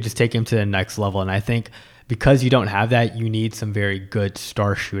could just take him to the next level. And I think because you don't have that, you need some very good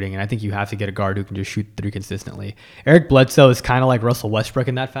star shooting. And I think you have to get a guard who can just shoot three consistently. Eric Bledsoe is kind of like Russell Westbrook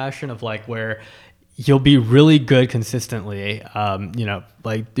in that fashion of, like, where he'll be really good consistently, you know,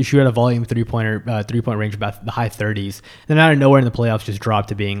 like to shoot at a volume three-point range about the high 30s. Then out of nowhere in the playoffs just drop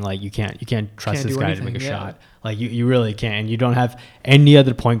to being like, you can't trust this guy to make a shot. Like, you really can't. And you don't have any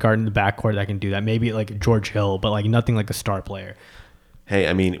other point guard in the backcourt that can do that. Maybe like George Hill, but like nothing like a star player. Hey,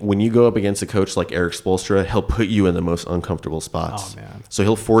 I mean, when you go up against a coach like Eric Spoelstra, he'll put you in the most uncomfortable spots. Oh, man. So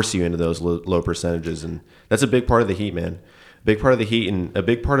he'll force you into those low percentages, and that's a big part of the Heat, man. big part of the Heat and a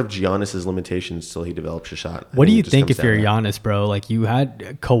big part of Giannis's limitations till he develops a shot. What do you it just think comes if you're down to Giannis, bro? Like you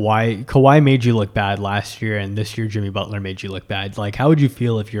had Kawhi. Kawhi made you look bad last year, and this year Jimmy Butler made you look bad. Like, how would you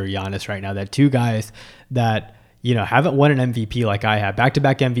feel if you're Giannis right now? That two guys that haven't won an MVP like I have,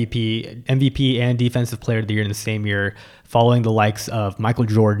 back-to-back MVP and Defensive Player of the Year in the same year, following the likes of Michael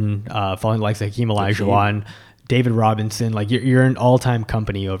Jordan, following the likes of Hakeem Olajuwon, David Robinson. Like you're an all-time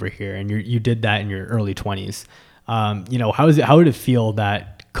company over here, and you did that in your early 20s. How would it feel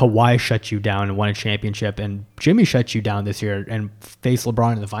that Kawhi shut you down and won a championship, and Jimmy shut you down this year and faced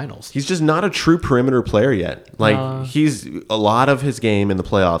LeBron in the finals? He's just not a true perimeter player yet. Like he's a lot of his game in the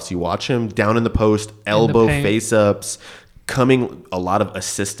playoffs. You watch him down in the post, elbow paint. face-ups, coming a lot of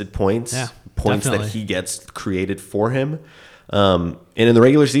assisted points, points definitely. that he gets created for him. And in the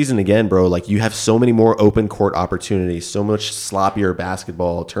regular season, again, bro, like you have so many more open court opportunities, so much sloppier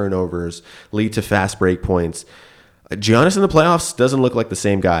basketball, turnovers, lead to fast break points. Giannis in the playoffs doesn't look like the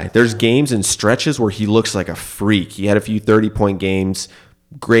same guy. There's games and stretches where he looks like a freak. He had a few 30-point games,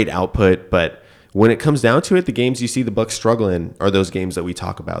 great output, but when it comes down to it, the games you see the Bucks struggle in are those games that we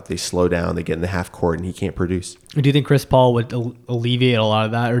talk about. They slow down, they get in the half court, and he can't produce. Do you think Chris Paul would alleviate a lot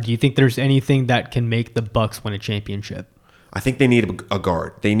of that, or do you think there's anything that can make the Bucks win a championship? I think they need a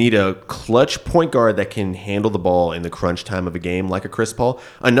guard. They need a clutch point guard that can handle the ball in the crunch time of a game like a Chris Paul.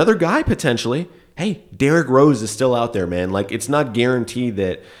 Another guy potentially. Hey, Derrick Rose is still out there, man. Like it's not guaranteed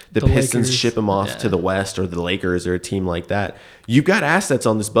that the Pistons Lakers. ship him off to the West or the Lakers or a team like that. You've got assets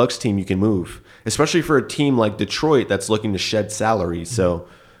on this Bucks team you can move, especially for a team like Detroit that's looking to shed salary. So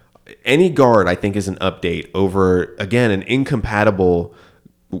any guard I think is an update over, again, an incompatible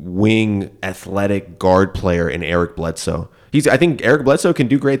wing athletic guard player in Eric Bledsoe. I think Eric Bledsoe can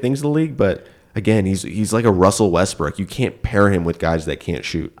do great things in the league, but again, he's like a Russell Westbrook. You can't pair him with guys that can't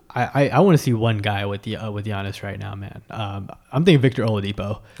shoot. I want to see one guy with Giannis right now, man. I'm thinking Victor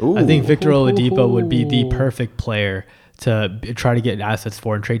Oladipo. Ooh. I think Victor Oladipo would be the perfect player to try to get assets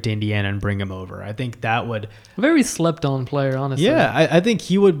for and trade to Indiana and bring him over. I think that would Very slept on player, honestly. Yeah, I think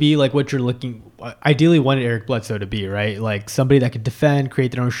he would be like what you're ideally wanted Eric Bledsoe to be, right? Like somebody that could defend,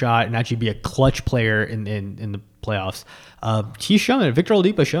 create their own shot, and actually be a clutch player in the playoffs. He's shown it. Victor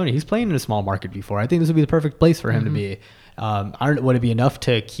Oladipo's shown it. He's playing in a small market before. I think this would be the perfect place for him to be. I don't know, would it be enough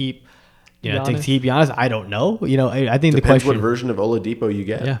to keep Giannis? I don't know. I think the Depends question. what version of Oladipo you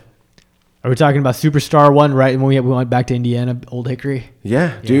get. Yeah. Are we talking about superstar one, right? When we went back to Indiana, Old Hickory?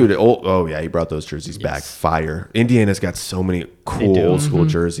 Yeah, dude. Oh, yeah, he brought those jerseys back. Fire. Indiana's got so many cool old school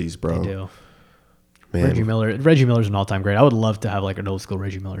jerseys, bro. They do. Man. Reggie Miller's an all-time great. I would love to have like an old school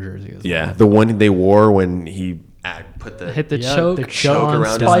Reggie Miller jersey as well. The one they wore when he put the Hit the Yeah, choke, the choke on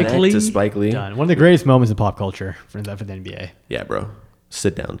around Spike his neck Lee. to Spike Lee. Done. One of the greatest moments in pop culture for the NBA. Yeah, bro.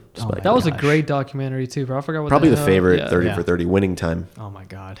 Sit down, Spike. That was a Gosh. great documentary too, bro. I forgot what Probably the hell- favorite yeah. 30 Yeah. for 30 winning time. Oh my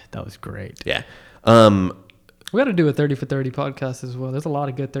God, that was great. Yeah. We got to do a 30 for 30 podcast as well. There's a lot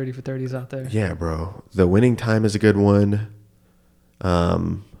of good 30 for 30s out there. Yeah, bro. The winning time is a good one.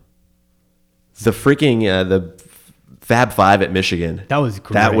 The freaking the Fab Five at Michigan. That was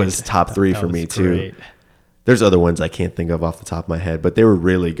great. That was top three That for was me too. great. There's other ones I can't think of off the top of my head, but they were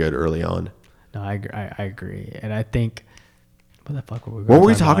really good early on. No, I agree, and I think what the fuck were we? What were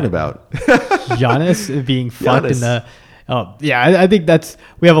we talking about? Giannis being fucked in Giannis. the. Oh yeah, I think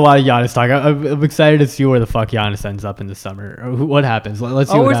we have a lot of Giannis talk. I'm excited to see where the fuck Giannis ends up in the summer. Or what happens? Let's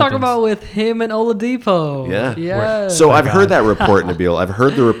see. Oh, what we're happens. talking about with him and Oladipo. Yeah. Yeah. So I've God. heard that report, Nabil. I've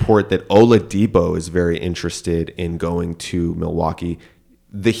heard the report that Oladipo is very interested in going to Milwaukee.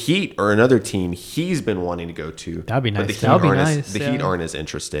 The Heat are another team he's been wanting to go to. That'd be But the nice. Heat That'd be aren't as, nice, the yeah. Heat aren't as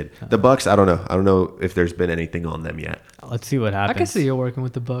interested. The Bucks, I don't know. I don't know if there's been anything on them yet. Let's see what I happens. can see you working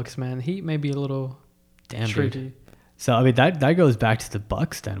with the Bucks, man. Heat may be a little Damn, dude. tricky. So I mean that goes back to the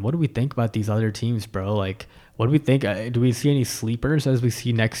Bucks. Then what do we think about these other teams, bro? Like, what do we think? Do we see any sleepers as we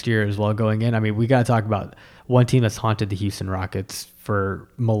see next year as well going in? I mean, we got to talk about one team that's haunted the Houston Rockets for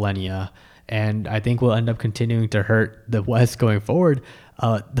millennia, and I think will end up continuing to hurt the West going forward.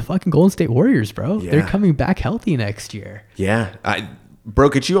 The fucking Golden State Warriors, bro. They're Yeah. coming back healthy next year. Yeah. Bro,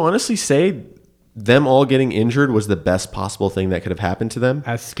 could you honestly say them all getting injured was the best possible thing that could have happened to them?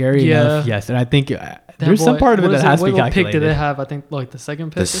 As scary Yeah. enough, yes. And I think That there's some boy- part of it what that is has to be what pick calculated. did they have? I think like the second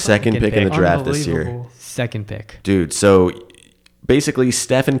pick. The or something? second pick in the pick. draft this year. Unbelievable. Second pick. Dude, so basically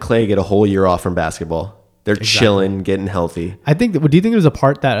Steph and Clay get a whole year off from basketball. They're chilling, getting healthy. I think. Do you think there's a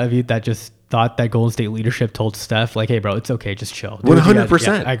part that of you that just thought that Golden State leadership told Steph, like, hey, bro, it's okay. Just chill. Do what you gotta-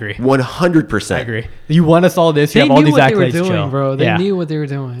 100%. Yeah, I agree. 100%. I agree. You won us all this. You They have all knew these what they were accolades. doing, Chill. bro. They Yeah. knew what they were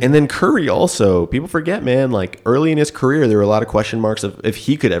doing. And then Curry also, people forget, man, like early in his career, there were a lot of question marks of if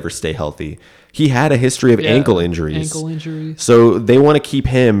he could ever stay healthy. He had a history of Yeah, ankle injuries. Ankle injuries. So they want to keep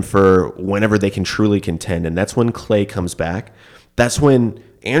him for whenever they can truly contend. And that's when Clay comes back. That's when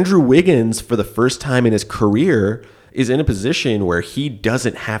Andrew Wiggins, for the first time in his career, is in a position where he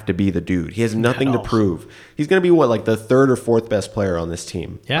doesn't have to be the dude. He has nothing to all. prove. He's going to be what, like the third or fourth best player on this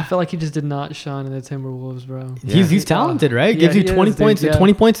team. I Yeah. feel like he just did not shine in the Timberwolves, bro. He's talented, right? Yeah, Gives you he 20 is, dude, points, yeah.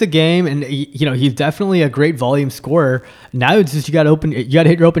 20 points a game, and you know he's definitely a great volume scorer. Now it's just you got to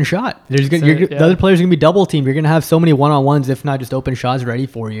hit your open shot. There's gonna, That's it, the yeah. other players are gonna be double teamed. You're gonna have so many 1-on-1s, if not just open shots, ready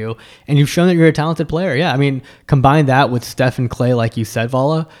for you. And you've shown that you're a talented player. Yeah, I mean, combine that with Steph and Clay, like you said,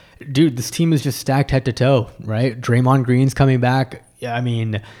 Vala. Dude, this team is just stacked head to toe, right? Draymond Green's coming back. Yeah, I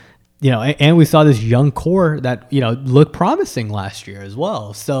mean, you know, and we saw this young core that, you know, looked promising last year as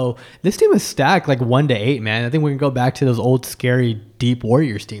well. So this team is stacked like 1-8, man. I think we can go back to those old, scary, deep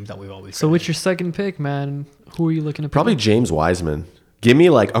Warriors teams that we've always So what's your second pick, man? Who are you looking to pick? Probably James Wiseman. Give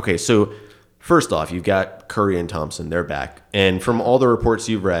me like, okay, so first off, you've got Curry and Thompson. They're back. And from all the reports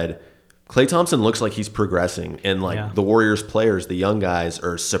you've read, Klay Thompson looks like he's progressing. And like Yeah. the Warriors players, the young guys,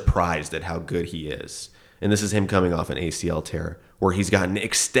 are surprised at how good he is. And this is him coming off an ACL tear where he's gotten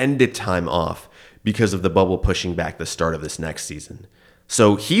extended time off because of the bubble pushing back the start of this next season.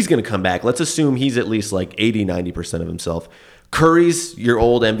 So he's going to come back. Let's assume he's at least like 80-90% of himself. Curry's your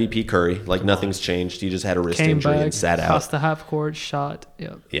old MVP Curry. Like nothing's changed. He just had a wrist Came injury back, and sat out. crossed the half court, shot.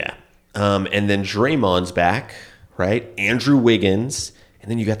 Yep. Yeah. And then Draymond's back, right? Andrew Wiggins. And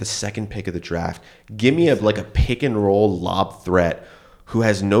then you got the second pick of the draft. Give me a pick and roll lob threat who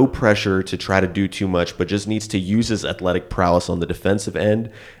has no pressure to try to do too much, but just needs to use his athletic prowess on the defensive end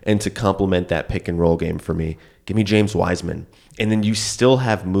and to complement that pick and roll game for me. Give me James Wiseman. And then you still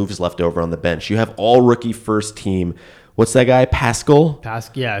have moves left over on the bench. You have all rookie first team. What's that guy? Pascal?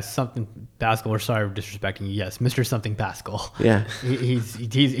 Yeah, something Pascal. We're sorry for disrespecting you. Yes, Mr. Something Pascal. Yeah.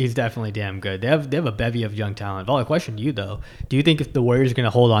 He's definitely damn good. They have a bevy of young talent. Well, a question to you though: do you think if the Warriors are going to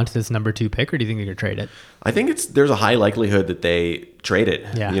hold on to this number 2 pick, or do you think they're going to trade it? I think there's a high likelihood that they trade it.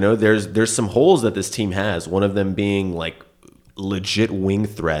 Yeah. You know, there's some holes that this team has. One of them being like legit wing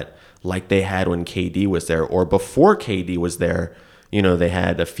threat, like they had when KD was there, or before KD was there. You know, they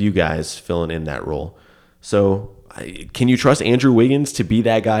had a few guys filling in that role. So, can you trust Andrew Wiggins to be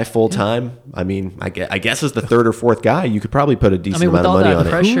that guy full time? I mean, I guess as the third or fourth guy, you could probably put a I decent mean, with amount of all money that on it.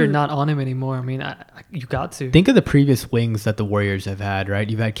 pressure not on him anymore, I mean, you got to. Think of the previous wings that the Warriors have had, right?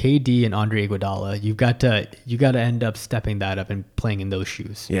 You've had KD and Andre Iguodala. You got to end up stepping that up and playing in those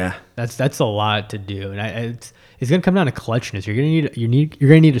shoes. Yeah. That's a lot to do, and it's gonna come down to clutchness. You're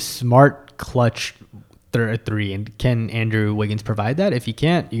gonna need a smart clutch three, and can Andrew Wiggins provide that? If he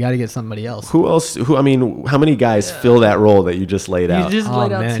can't, you got to get somebody else. Who else? I mean, how many guys fill that role that you just laid You out? just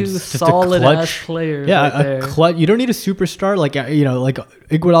laid out man, two just a solid ass clutch- players. Yeah, right there. a clutch. You don't need a superstar like like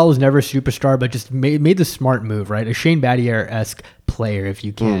Iguodala was never a superstar, but just made the smart move, right? A Shane Battier-esque player, if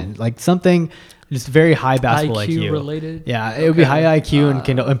you can, like something just very high basketball IQ related? Yeah, it would be Okay. high IQ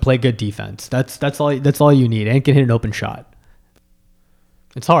and play good defense. That's all you need, and can hit an open shot.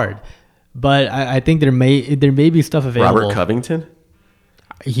 It's hard, but I think there may be stuff available. Robert Covington?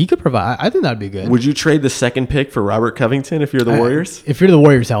 He could provide. I think that'd be good. Would you trade the second pick for Robert Covington if you're the Warriors? If you're the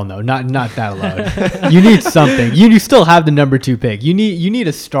Warriors, hell no, not that allowed. You need something. You still have the number 2 pick. You need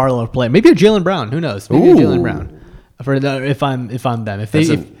a star level player. Maybe a Jaylen Brown. Who knows? Maybe a Jaylen Ooh. Brown. If I'm them.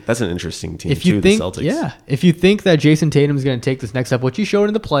 That's an interesting team if you too. think, the Celtics. yeah, if you think that Jason Tatum is going to take this next step, which he showed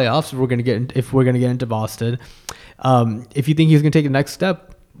in the playoffs, if we're going to get into Boston, if you think he's going to take the next step,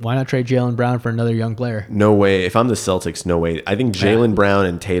 why not trade Jaylen Brown for another young player? No way. If I'm the Celtics, no way. I think Jaylen Brown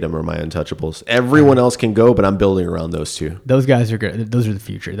and Tatum are my untouchables. Everyone else can go, but I'm building around those two. Those guys are good. Those are the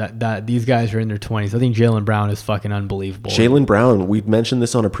future. These guys are in their 20s. I think Jaylen Brown is fucking unbelievable. Jaylen Brown, we mentioned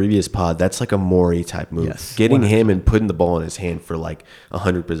this on a previous pod. That's like a Morey type move. Yes, Getting 100%. him and putting the ball in his hand for like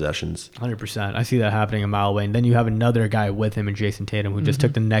 100 possessions. 100%. I see that happening a mile away. And then you have another guy with him in Jason Tatum who just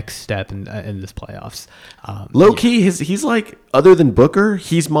took the next step in this playoffs. Low key, he's like, other than Booker,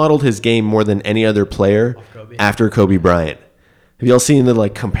 he's modeled his game more than any other player after Kobe Bryant. Have y'all seen the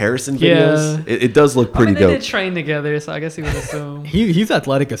like comparison videos? Yeah. It does look pretty they dope. did train together, so I guess he would assume. He's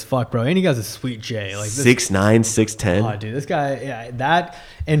athletic as fuck, bro. And he got a sweet J. Like this, 6'9", 6'10". oh, dude, this guy, yeah, that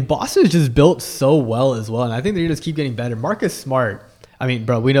and Boston's just built so well as well, and I think they just keep getting better. Marcus Smart, I mean,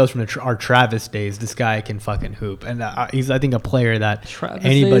 bro, we know from our Travis days, this guy can fucking hoop, and he's I think a player that Travis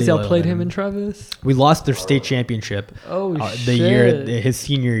anybody days, y'all will played let him in Travis. We lost their state championship. Oh the shit! year his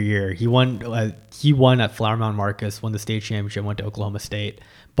senior year, he won. He won at Flower Mound Marcus, won the state championship, went to Oklahoma State,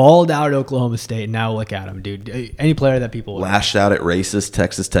 balled out at Oklahoma State. And now look at him, dude. Any player that people Lashed out at racist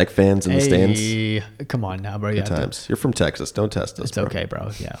Texas Tech fans in the stands. Hey, come on now, bro. Good times. You're from Texas. Don't test us. It's bro. okay, bro.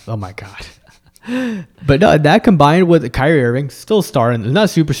 Yeah. Oh my god. But no, that combined with Kyrie Irving, still a star,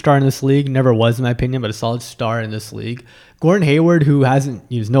 not a superstar in this league, never was in my opinion, but a solid star in this league. Gordon Hayward, who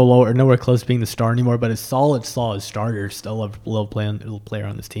he's nowhere close to being the star anymore, but a solid starter, still a little player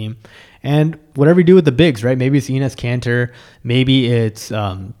on this team. And whatever you do with the bigs, right? Maybe it's Enes Kanter, maybe it's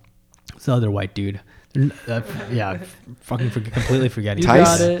the other white dude. Completely forgetting. You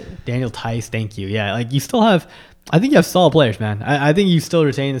Tice? got it. Daniel Tice, thank you. Yeah, like you still have. I think you have solid players, man. I think you still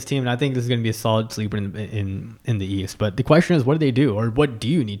retain this team, and I think this is going to be a solid sleeper in the East. But the question is, what do they do, or what do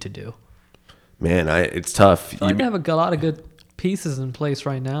you need to do? Man, it's tough. I feel like they have a lot of good pieces in place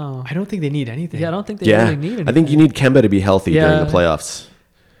right now. I don't think they need anything. Yeah, I don't think they really need anything. I think you need Kemba to be healthy during Yeah. the playoffs.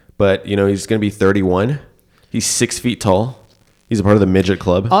 But, he's going to be 31. He's 6 feet tall. He's a part of the midget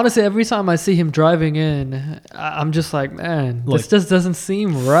club. Honestly, every time I see him driving in, I'm just like, man, Look. this just doesn't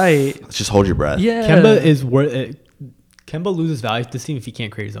seem right. Let's just hold your breath. Yeah, Kemba is worth. Kemba loses value to this team if he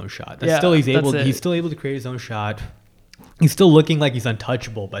can't create his own shot. Yeah, He's that's still able to create his own shot. He's still looking like he's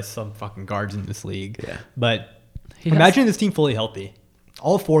untouchable by some fucking guards in this league. Yeah. But He has- imagine this team fully healthy.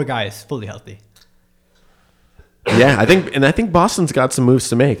 All 4 guys fully healthy. Yeah, I think Boston's got some moves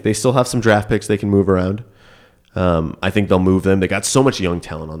to make. They still have some draft picks they can move around. I think they'll move them. They got so much young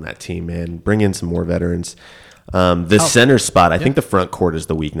talent on that team, man. Bring in some more veterans. The center spot, I think the front court is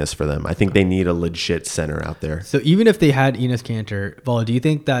the weakness for them. I think they need a legit center out there. So even if they had Enes Kanter, Vala, do you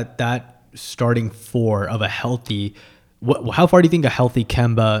think that starting 4 of a healthy, how far do you think a healthy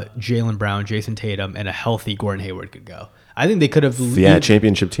Kemba, Jaylen Brown, Jason Tatum, and a healthy Gordon Hayward could go? I think they could have.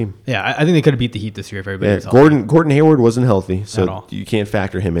 Championship team. Yeah, I think they could have beat the Heat this year if everybody Yeah, was healthy. Gordon Hayward wasn't healthy, At so all. you can't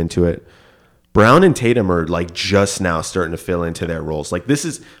factor him into it. Brown and Tatum are like just now starting to fill into their roles. Like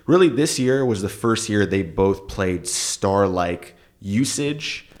this year was the first year they both played star-like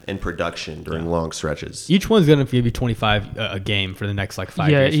usage and production during long stretches. Each one's gonna give you 25 a game for the next 5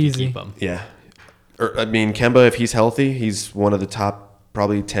 years. easy. To keep them. Yeah. Kemba, if he's healthy, he's one of the top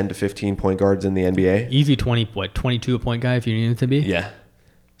probably 10 to 15 point guards in the NBA. Easy 22 a point guy if you need him to be. Yeah.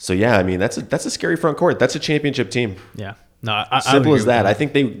 So yeah, that's a scary front court. That's a championship team. Yeah. No, I would Simple agree as with that. I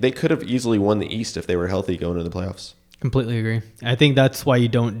think they could have easily won the East if they were healthy going into the playoffs. Completely agree. I think that's why you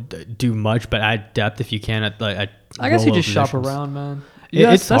don't do much, but add depth if you can at I guess you role just shop positions. around, man.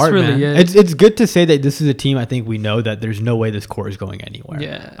 It's that's hard, really man. it. It's good to say that this is a team. I think we know that there's no way this core is going anywhere.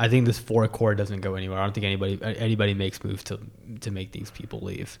 Yeah. I think this 4 core doesn't go anywhere. I don't think anybody makes moves to make these people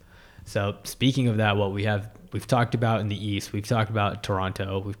leave. So speaking of that, we've talked about in the East, we've talked about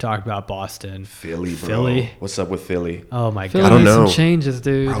Toronto, we've talked about Boston, Philly. What's up with Philly? Oh my Philly god! I don't needs know. some changes,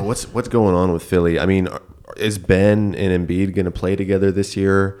 dude. Bro, what's going on with Philly? I mean, is Ben and Embiid going to play together this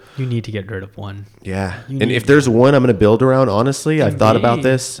year? You need to get rid of one. Yeah. You And need- if there's one I'm going to build around, honestly, I've thought about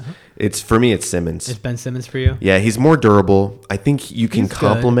Embiid. this. For me, it's Simmons. Is Ben Simmons for you? Yeah, he's more durable. I think you can He's good.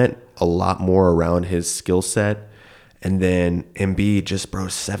 complement a lot more around his skill set. And then Embiid, just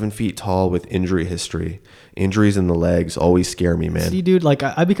 7 feet tall with injury history. Injuries in the legs always scare me, man. See, dude,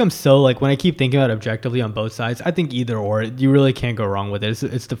 I become so when I keep thinking about it objectively on both sides, I think either or, you really can't go wrong with it.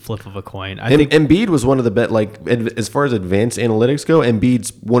 It's the flip of a coin. I think Embiid was one of the as far as advanced analytics go,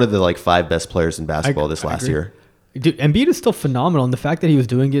 Embiid's one of the 5 best players in basketball this last agree. year. Dude, Embiid is still phenomenal, and the fact that he was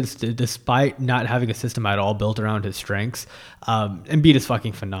doing it despite not having a system at all built around his strengths, Embiid is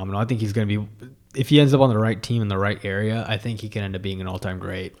fucking phenomenal. I think he's going to be, if he ends up on the right team in the right area, I think he can end up being an all-time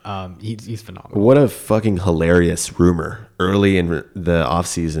great. He's phenomenal. What a fucking hilarious rumor early in the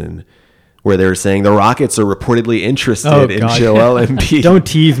offseason where they were saying the Rockets are reportedly interested in Joel Embiid. Don't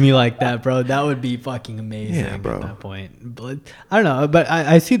tease me like that, bro. That would be fucking amazing Yeah, bro. at that point. But I don't know, but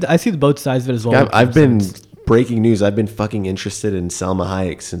I see the both sides of it as well. I've been breaking news. I've been fucking interested in Salma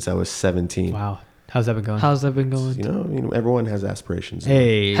Hayek since I was 17. Wow. How's that been going? How's that been going? Everyone has aspirations.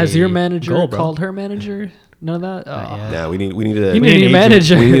 Hey, Has your manager goal, bro. called her manager? None of that. Oh. yet. Yeah, we need You need a a new agent.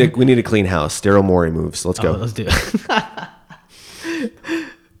 manager. we need a clean house. Daryl Morey moves. Let's go. Let's do it.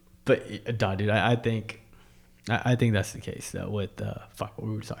 But dude, I think that's the case though. With what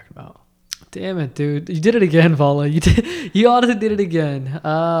we were talking about. Damn it, dude! You did it again, Vala. You honestly did it again. We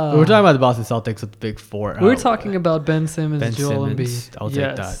were talking about the Boston Celtics with the Big Four. We were talking about Ben Simmons, Ben Joel Simmons. Embiid. I'll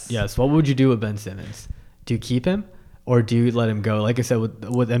take that. Yes. What would you do with Ben Simmons? Do you keep him, or do you let him go? Like I said,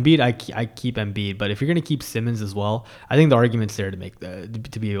 with Embiid, I keep Embiid, but if you're gonna keep Simmons as well, I think the argument's there to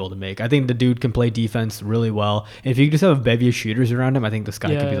be able to make. I think the dude can play defense really well, and if you just have a bevy of shooters around him, I think the sky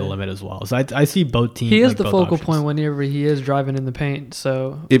could be the limit as well. So I see both teams. He is like, the both focal options. point whenever he is driving in the paint.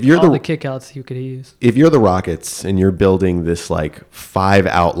 So If you're all the- the kickouts you could use. If you're the Rockets and you're building this like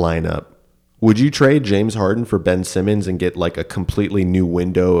 5-out lineup, would you trade James Harden for Ben Simmons and get like a completely new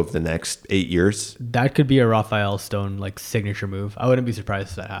window of the next 8 years? That could be a Raphael Stone like signature move. I wouldn't be surprised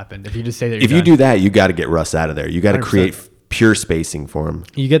if that happened. If you just say that, If you do that, you got to get Russ out of there. You got to 100%. create pure spacing for him.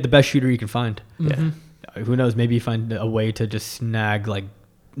 you get the best shooter you can find. Mm-hmm. Yeah. Who knows? Maybe you find a way to just snag like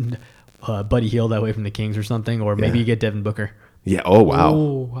Buddy Hield away from the Kings or something, or maybe Yeah. you get Devin Booker. Yeah. Oh, wow.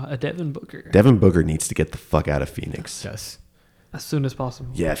 Oh, a Devin Booker Devin Booker needs to get the fuck out of Phoenix. Yes. as soon as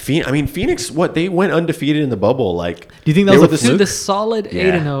possible. Yeah. Phoenix, what? They went undefeated in the bubble. Like, Do you think that they was were a the- fluke? The solid Yeah.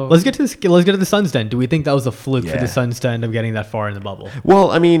 8-0. Let's get to this. Let's get to the Suns then. Do we think that was a fluke for Yeah. the Suns to end up getting that far in the bubble,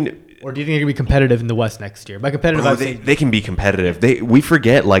 Well, I mean, or do you think they're gonna be competitive in the West next year? By competitive, bro, I think they can be competitive. We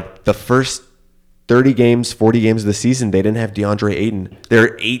forget like the first 30 games, 40 games of the season, they didn't have DeAndre Ayton.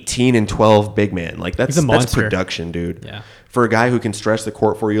 They're 18-12 big man. Like He's a that's monster. production, dude. Yeah. For a guy who can stretch the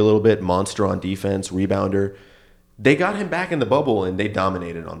court for you a little bit, monster on defense, rebounder. They got him back in the bubble and they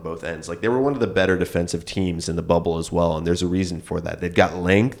dominated on both ends. Like they were one of the better defensive teams in the bubble as well, and there's a reason for that. They've got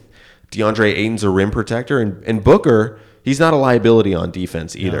length. DeAndre Ayton's a rim protector, and Booker, he's not a liability on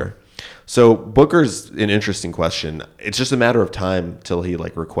defense either. So Booker's an interesting question. It's just a matter of time till he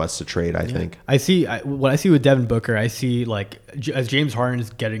like requests a trade, I think. What I see with Devin Booker, I see like as James Harden is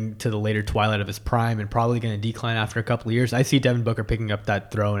getting to the later twilight of his prime and probably going to decline after a couple of years. I see Devin Booker picking up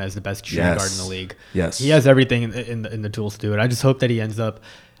that throne as the best shooting Yes. guard in the league. Yes. he has everything in the tools to do it. I just hope that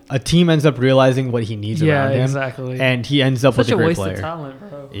a team ends up realizing what he needs Yeah, around him, exactly. and he ends up Such with a a great waste player. of talent,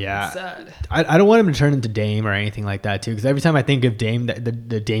 bro. Yeah. Sad. I don't want him to turn into Dame or anything like that too, because every time I think of Dame,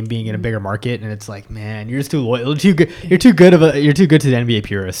 the Dame being in a bigger market, and it's like, man, you're just too loyal, you're too good to the NBA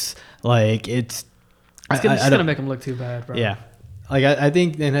purists. Like it's Gonna make him look too bad, bro. yeah, like I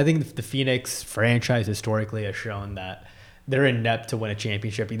think the Phoenix franchise historically has shown that they're inept to win a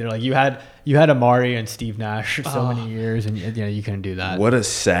championship. Either like you had Amari and Steve Nash for so many years, and you couldn't do that.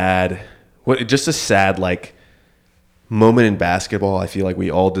 Just a sad like moment in basketball I feel like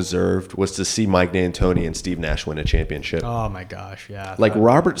we all deserved was to see Mike D'Antoni and Steve Nash win a championship. Oh my gosh, yeah. Like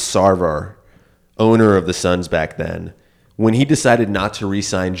Robert Sarver, owner of the Suns back then, when he decided not to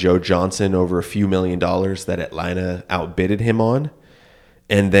re-sign Joe Johnson over a few $1 million that Atlanta outbidded him on,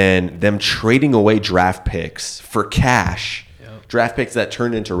 and then them trading away draft picks for cash, draft picks that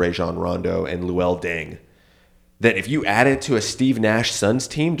turned into Rajon Rondo and Luol Deng, that if you add it to a Steve Nash Suns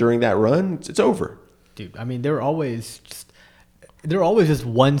team during that run, it's over. Dude, I mean, they're always just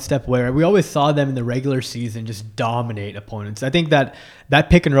one step away. We always saw them in the regular season just dominate opponents. I think that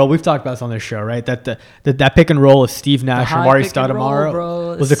pick and roll, we've talked about this on this show, right? That pick and roll of Steve Nash and high Amari pick and roll, bro,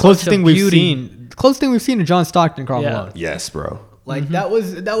 Stoudemire is was the closest such a thing we've beauty. seen. The closest thing we've seen to John Stockton and Karl Yeah. Malone. Yes, bro. Like that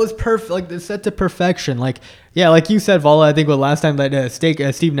was perfect. Like it's set to perfection. Like yeah, like you said, Vala. I think last time that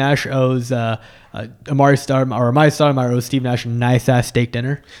Steve Nash owes Amari Stoudemire owes Steve Nash a nice ass steak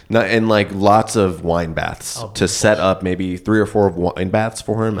dinner. And like lots of wine baths to set up maybe 3 or 4 wine baths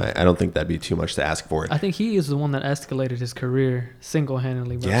for him. I don't think that'd be too much to ask for. I think he is the one that escalated his career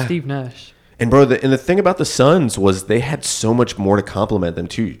single-handedly, bro. Yeah. Steve Nash. And bro, the thing about the Suns was they had so much more to compliment them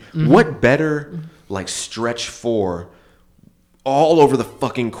too. What better like stretch 4 all over the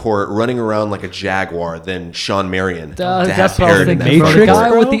fucking court, running around like a jaguar than Sean Marion to have That's what I was paired in thinking, that bro. The Matrix, guy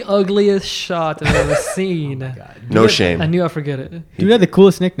bro? with the ugliest shot I've ever seen. No shame. I knew I'd forget it. Mm-hmm. Dude had the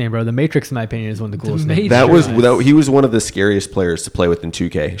coolest nickname, bro. The Matrix, in my opinion, is one of the coolest. Matrix. nicknames. He was one of the scariest players to play with in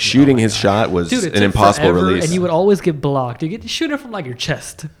 2K. Shooting his shot was Dude, it an took impossible forever, release. and you would always get blocked. You get shoot it from like your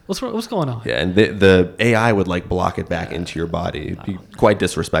chest. What's going on? Yeah, and the AI would like block it back into your body. It'd be quite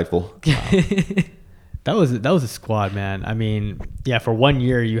disrespectful. That was a squad, man. I mean, yeah, for 1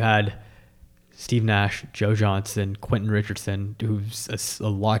 year you had Steve Nash, Joe Johnson, Quentin Richardson, who's a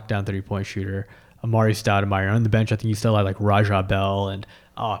lockdown 30-point shooter, Amari Stoudemire. On the bench, I think you still had like Raja Bell and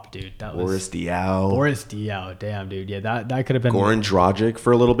dude, that Boris was Diaw. Boris Diaw. Damn, dude, yeah, that could have been Goran Dragic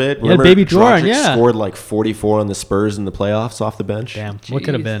for a little bit. Yeah, baby Goran, Dragic yeah. scored like 44 on the Spurs in the playoffs off the bench. Damn, what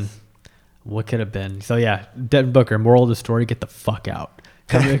could have Jeez. been? What could have been? So yeah, Devin Booker. Moral of the story: get the fuck out.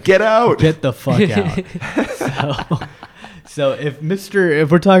 Get out. Get the fuck out. So if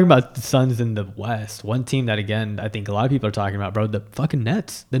we're talking about the Suns in the West, one team that again I think a lot of people are talking about, bro, the fucking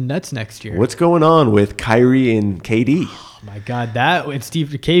Nets. The Nets next year. What's going on with Kyrie and KD? Oh my god, that and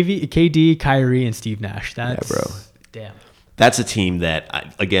KD, Kyrie, and Steve Nash. That's Yeah, bro. Damn. that's a team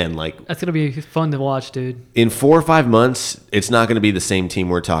that, again, like That's gonna be fun to watch, dude. in 4 or 5 months, it's not going to be the same team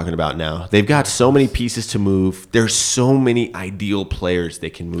we're talking about now. They've got so many pieces to move. There's so many ideal players they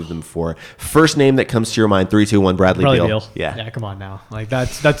can move them for. First name that comes to your mind, 3, 2, 1, Bradley Beal. Yeah, come on now. Like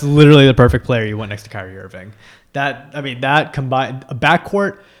that's literally the perfect player you want next to Kyrie Irving. That combined a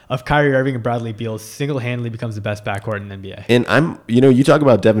backcourt of Kyrie Irving and Bradley Beal single-handedly becomes the best backcourt in the NBA. And you talk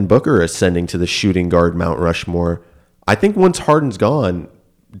about Devin Booker ascending to the shooting guard Mount Rushmore. I think once Harden's gone,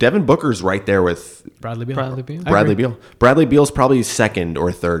 Devin Booker's right there with Bradley Beal. Bradley Beal. Bradley Beal's probably second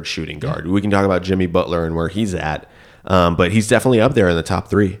or third shooting guard. We can talk about Jimmy Butler and where he's at, but he's definitely up there in the top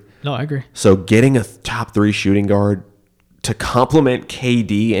 3. No, I agree. So getting a top 3 shooting guard to complement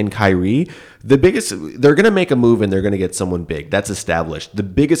KD and Kyrie, they're going to make a move and they're going to get someone big. That's established. The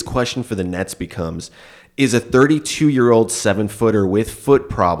biggest question for the Nets becomes, is a 32-year-old 7-footer with foot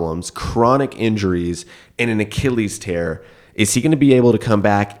problems, chronic injuries, and an Achilles tear, is he going to be able to come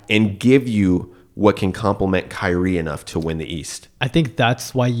back and give you what can complement Kyrie enough to win the East? I think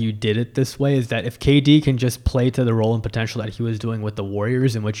that's why you did it this way, is that if KD can just play to the role and potential that he was doing with the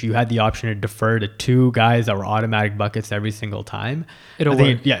Warriors, in which you had the option to defer to 2 guys that were automatic buckets every single time, It'll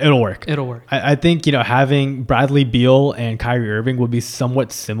work. It'll work. It'll work. I think, having Bradley Beal and Kyrie Irving would be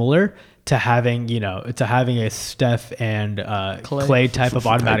somewhat similar to having a Steph and Clay type of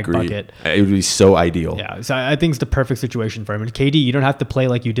automatic bucket. It would be so ideal. Yeah, so I think it's the perfect situation for him. And KD, you don't have to play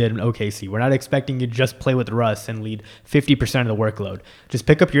like you did in OKC. We're not expecting you to just play with Russ and lead 50% of the workload. Just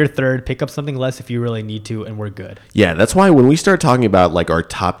pick up your third, pick up something less if you really need to, and we're good. Yeah, that's why when we start talking about like our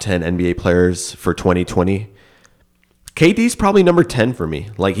top 10 NBA players for 2020, KD's probably number 10 for me.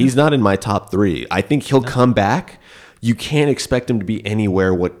 Like, he's not in my top 3. I think he'll come back. You can't expect him to be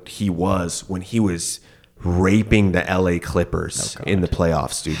anywhere what he was when he was raping the LA Clippers in the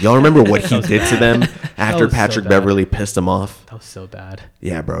playoffs, dude. Y'all remember what he did to them after was so Patrick bad. Beverley pissed him off? That was so bad.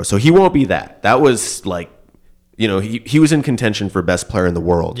 Yeah, bro. So he won't be that. That was like, he was in contention for best player in the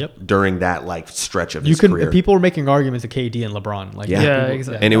world during that like stretch of his career. People were making arguments of KD and LeBron. Like, Yeah.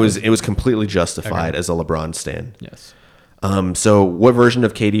 Exactly. And it was completely justified as a LeBron stan. Yes. So what version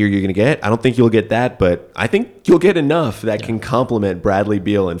of KD are you going to get? I don't think you'll get that, but I think you'll get enough that can complement Bradley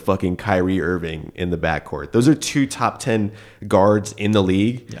Beal and fucking Kyrie Irving in the backcourt. Those are 2 top 10 guards in the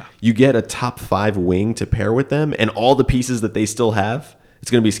league. Yeah. You get a top 5 wing to pair with them and all the pieces that they still have.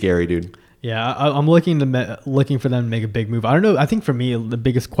 It's going to be scary, dude. Yeah, I'm looking for them to make a big move. I don't know. I think for me, the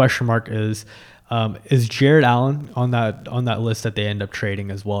biggest question mark is Jared Allen on that list that they end up trading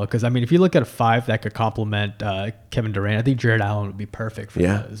as well? Because I mean, if you look at a 5 that could complement Kevin Durant, I think Jared Allen would be perfect for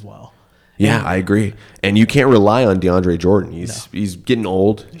that as well. Yeah, I agree. And you can't rely on DeAndre Jordan. He's getting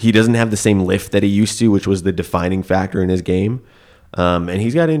old. He doesn't have the same lift that he used to, which was the defining factor in his game. And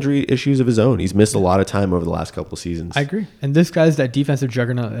he's got injury issues of his own. He's missed a lot of time over the last couple of seasons. I agree. And this guy's that defensive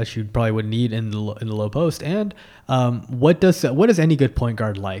juggernaut that you probably would need in the low post. And what does any good point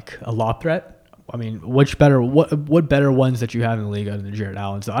guard like? A lob threat? I mean, what better ones that you have in the league other than Jared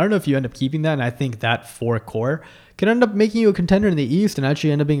Allen? So I don't know if you end up keeping that, and I think that 4 core can end up making you a contender in the East and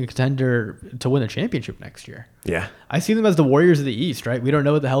actually end up being a contender to win a championship next year. Yeah. I see them as the Warriors of the East, right? We don't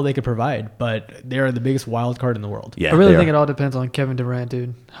know what the hell they could provide, but they are the biggest wild card in the world. Yeah, I really think it all depends on Kevin Durant,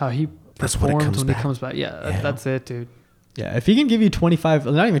 dude. How he That's when it performs comes when back. he comes back. Yeah, that's it, dude. Yeah, if he can give you 25,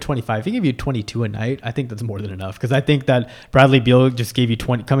 not even 25, if he can give you 22 a night, I think that's more than enough. Because I think that Bradley Beal just gave you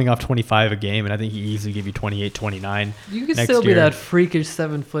 20, coming off 25 a game, and I think he easily gave you 28, 29. You can next still be year. that freakish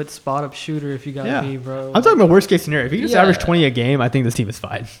 7-foot spot up shooter if you got me, bro. I'm talking about worst case scenario. If you can just Yeah. average 20 a game, I think this team is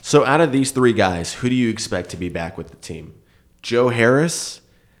fine. So out of these 3 guys, who do you expect to be back with the team? Joe Harris,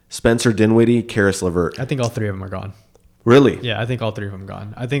 Spencer Dinwiddie, Karis LeVert. I think all 3 of them are gone. Really? Yeah, I think all 3 of them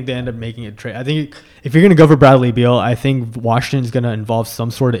gone. I think they end up making a trade. I think if you're going to go for Bradley Beal, I think Washington's going to involve some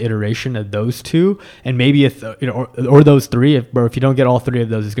sort of iteration of those 2, and maybe or those 3. If you don't get all 3 of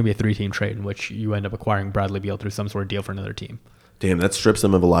those, it's going to be a 3-team trade in which you end up acquiring Bradley Beal through some sort of deal for another team. Damn, that strips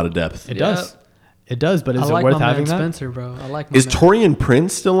them of a lot of depth. It does. It does, but is I it like worth my having man that? Spencer, bro. I like my Is man. Torian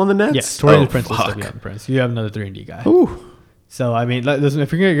Prince still on the Nets? Yes, Torian Oh, Prince will still fuck. be on the Prince. You have another 3-and-D guy. Ooh. So, I mean, listen,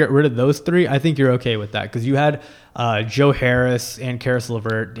 if you're going to get rid of those 3, I think you're okay with that because you had Joe Harris and Karis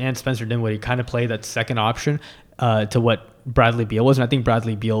LeVert and Spencer Dinwiddie kind of play that second option to what Bradley Beal was, and I think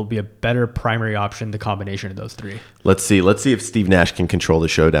Bradley Beal will be a better primary option, the combination of those 3. Let's see if Steve Nash can control the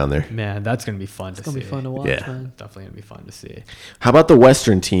show down there. Man, that's going to be fun to see. It's going to be fun to watch, Yeah. man. Definitely going to be fun to see. How about the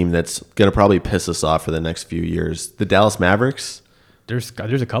Western team that's going to probably piss us off for the next few years? The Dallas Mavericks? There's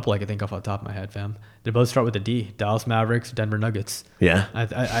a couple I can think off the top of my head, fam. They both start with a D. Dallas Mavericks, Denver Nuggets. Yeah.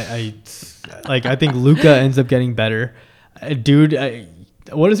 I think Luka ends up getting better. Dude,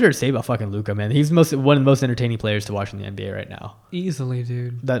 what is there to say about fucking Luka, man? He's one of the most entertaining players to watch in the NBA right now. Easily,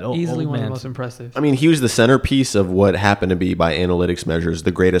 dude. Easily one of man. the most impressive. I mean, he was the centerpiece of what happened to be, by analytics measures,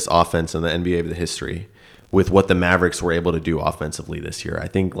 the greatest offense in the NBA of the history, with what the Mavericks were able to do offensively this year. I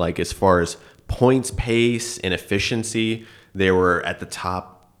think, like, as far as points, pace, and efficiency, they were at the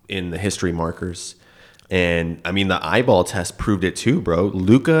top in the history markers. And I mean, the eyeball test proved it too, bro.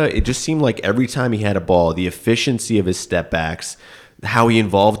 Luka, it just seemed like every time he had a ball, the efficiency of his step backs, how he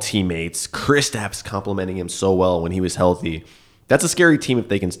involved teammates, Kristaps complimenting him so well when he was healthy. That's a scary team if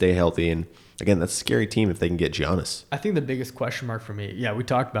they can stay healthy. And again, that's a scary team if they can get Giannis. I think the biggest question mark for me, we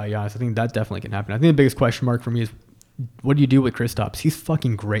talked about Giannis. I think that definitely can happen. I think the biggest question mark for me is, what do you do with Kristaps? He's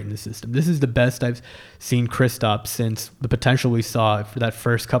fucking great in the system. This is the best I've seen Kristaps since the potential we saw for that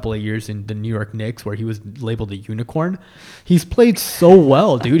first couple of years in the New York Knicks, where he was labeled a unicorn. He's played so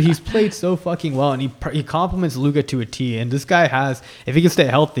well, dude. He's played so fucking well, and he compliments Luka to a T. And this guy has, if he can stay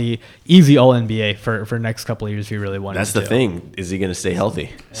healthy, easy All NBA for next couple of years if he really wanted. That's the thing. Is he going to stay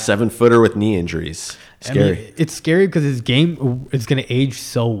healthy? 7-footer with knee injuries. Scary. I mean, it's scary because his game is going to age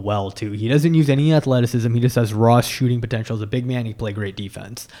so well too. He doesn't use any athleticism. He just has raw shooting potential. As a big man, he play great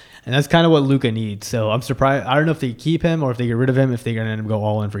defense, and that's kind of what Luka needs. So I'm surprised. I don't know if they keep him or if they get rid of him. If they're going to go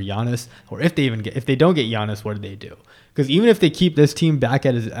all in for Giannis, or if they don't get Giannis, what do they do? Because even if they keep this team back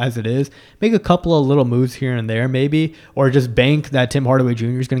as it is, make a couple of little moves here and there maybe, or just bank that Tim Hardaway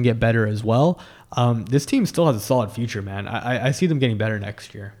Jr. is going to get better as well. This team still has a solid future, man. I see them getting better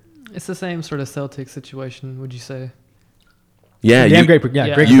next year. It's the same sort of Celtics situation, would you say? Yeah, great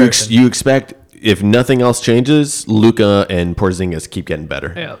comparison. You expect, if nothing else changes, Luka and Porzingis keep getting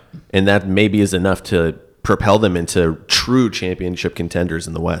better. Yeah. And that maybe is enough to propel them into true championship contenders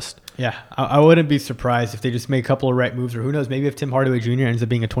in the West. Yeah, I wouldn't be surprised if they just make a couple of right moves, or who knows, maybe if Tim Hardaway Jr. ends up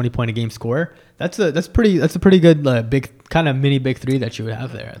being a 20-point-a-game scorer, that's a pretty good big kind of mini big three that you would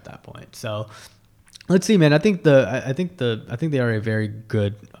have there at that point. So let's see, man. I think they are a very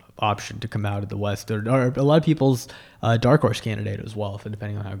good option to come out of the West. Or a lot of people's dark horse candidate as well,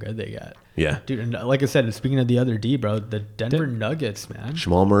 depending on how good they get. Yeah. Dude, and like I said, speaking of the other D, bro, the Denver Nuggets, man.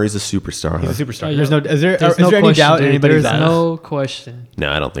 Jamal Murray's a superstar. He's a superstar. Oh, yeah. Is there any doubt in anybody's eyes? There's no question. No,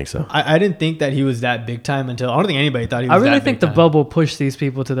 I don't think so. I didn't think that he was that big time until I don't think anybody thought he was. I really that think big the time. bubble pushed these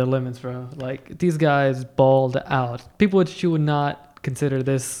people to their limits, bro. Like, these guys balled out. People that you would not consider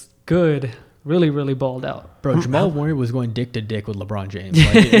this good really, really balled out. Bro, Jamal Murray was going dick to dick with LeBron James.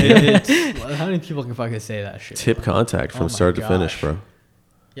 Like, how many people can fucking say that shit? Tip contact from my start to finish, gosh. bro.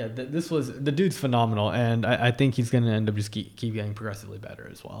 Yeah, the dude's phenomenal, and I think he's gonna end up just keep getting progressively better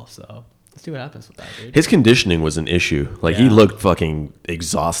as well. So let's see what happens with that, dude. His conditioning was an issue. Like, he Yeah. looked fucking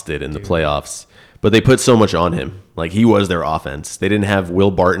exhausted in the playoffs. But they put so much on him. Like, he was their offense. They didn't have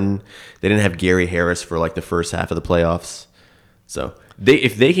Will Barton. They didn't have Gary Harris for like the first half of the playoffs. So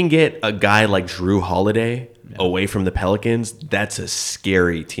if they can get a guy like Drew Holiday away from the Pelicans, that's a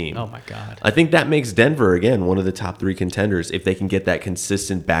scary team. Oh my god. I think that makes Denver, again, one of the top 3 contenders if they can get that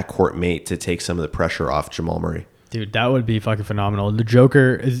consistent backcourt mate to take some of the pressure off Jamal Murray. Dude, that would be fucking phenomenal. The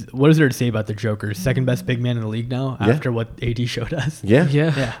Joker what is there to say about the Joker? Second best big man in the league now after what AD showed us. Yeah.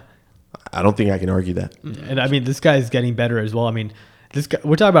 Yeah. I don't think I can argue that. And I mean, this guy's getting better as well. I mean, this guy,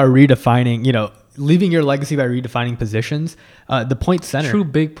 we're talking about redefining, leaving your legacy by redefining positions. The point center. True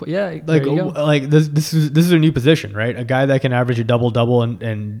big, yeah. Like, there you go. like this is a new position, right? A guy that can average a double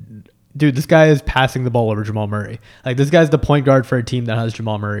and dude, this guy is passing the ball over Jamal Murray. Like, this guy's the point guard for a team that has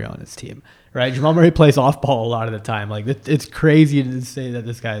Jamal Murray on its team, right? Jamal Murray plays off ball a lot of the time. Like, it's crazy to say that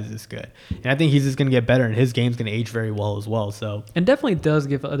this guy is this good. And I think he's just going to get better, and his game's going to age very well as well. So, And definitely does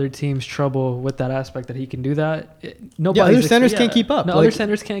give other teams trouble with that aspect that he can do that. Other centers can't keep up. No, Like- other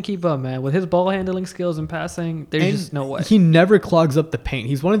centers can't keep up, man. With his ball handling skills and passing, there's and just no way. he never clogs up the paint.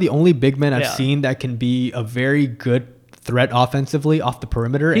 He's one of the only big men I've Yeah. seen that can be a very good threat offensively off the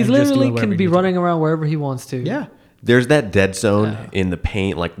perimeter. He and just literally doing whatever can he be needs to. running around wherever he wants to. Yeah. There's that dead zone in the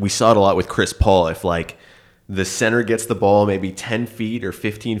paint. Like, we saw it a lot with Chris Paul. If, like, the center gets the ball maybe 10 feet or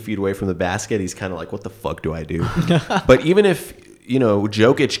 15 feet away from the basket, he's kind of like, what the fuck do I do? But even if,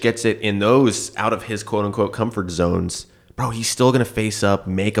 Jokic gets it in those out of his quote-unquote comfort zones, bro, he's still going to face up,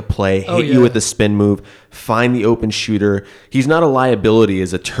 make a play, hit you with a spin move, find the open shooter. He's not a liability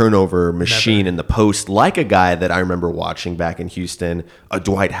as a turnover machine in the post like a guy that I remember watching back in Houston, a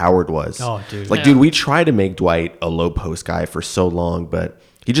Dwight Howard was. Oh, dude. Like, Yeah. dude, we tried to make Dwight a low post guy for so long, but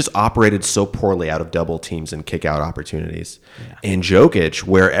he just operated so poorly out of double teams and kick out opportunities. And Jokic,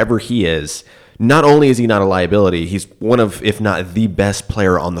 wherever he is, not only is he not a liability, he's one of, if not the best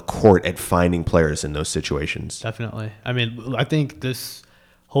player on the court at finding players in those situations. Definitely. I mean, I think this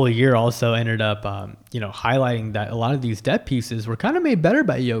whole year also ended up, highlighting that a lot of these depth pieces were kind of made better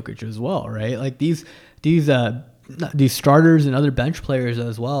by Jokic as well, right? Like these starters and other bench players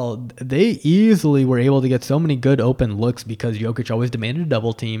as well, they easily were able to get so many good open looks because Jokic always demanded a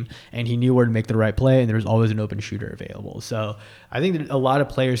double team and he knew where to make the right play and there was always an open shooter available. So I think that a lot of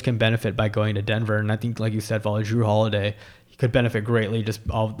players can benefit by going to Denver. And I think, like you said, Jrue Holiday could benefit greatly just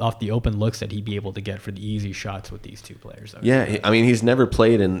off the open looks that he'd be able to get for the easy shots with these two players. Yeah, I mean, he's never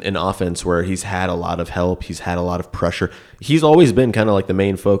played in an offense where he's had a lot of help. He's had a lot of pressure. He's always been kind of like the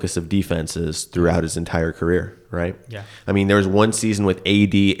main focus of defenses throughout his entire career, right? Yeah. I mean, there was one season with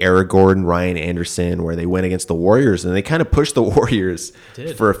AD, Eric Gordon, Ryan Anderson, where they went against the Warriors, and they kind of pushed the Warriors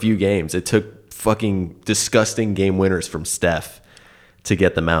for a few games. It took fucking disgusting game winners from Steph to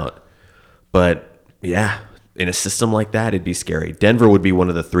get them out. But, yeah, in a system like that, it'd be scary. Denver would be one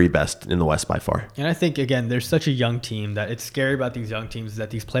of the 3 best in the West by far. And I think, again, there's such a young team that it's scary about these young teams is that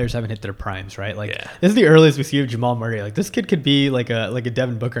these players haven't hit their primes, right? Like, this is the earliest we see of Jamal Murray. Like, this kid could be like a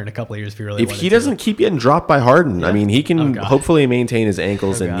Devin Booker in a couple of years if he really wanted If he doesn't keep getting dropped by Harden, I mean, he can God. hopefully maintain his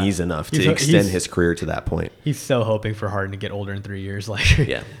ankles and knees enough to extend his career to that point. He's so hoping for Harden to get older in 3 years, like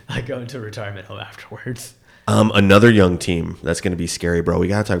go into retirement home afterwards. Another young team that's going to be scary, bro. We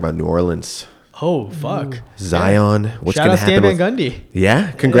got to talk about New Orleans. Oh, fuck. Zion. What's Shout going out to happen? Stan Van Gundy.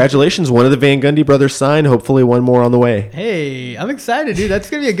 Yeah, congratulations. One of the Van Gundy brothers signed. Hopefully one more on the way. Hey, I'm excited, dude. That's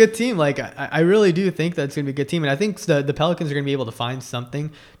going to be a good team. Like, I really do think that's going to be a good team. And I think the Pelicans are going to be able to find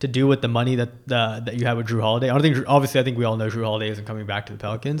something to do with the money that you have with Jrue Holiday. I think we all know Jrue Holiday isn't coming back to the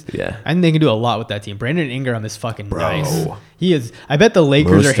Pelicans. Yeah. I think they can do a lot with that team. Brandon Ingram is fucking nice. He is. I bet the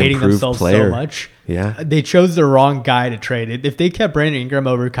Lakers Most are hating improved themselves player. so much. Yeah. They chose the wrong guy to trade. If they kept Brandon Ingram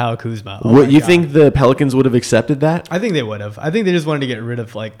over Kyle Kuzma. What you think the Pelicans would have accepted that? I think they would have. I think they just wanted to get rid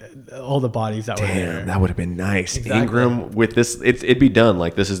of like all the bodies that were there. Damn, that would have been nice. Exactly. Ingram with this, it'd be done.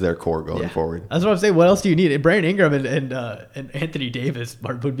 Like this is their core going forward. That's what I'm saying. What else do you need? Brandon Ingram and Anthony Davis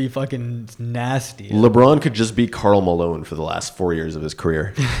would be fucking nasty. LeBron could just be Karl Malone for the last 4 years of his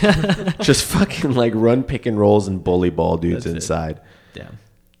career. Just fucking like run pick and rolls and bully ball dudes inside. Damn.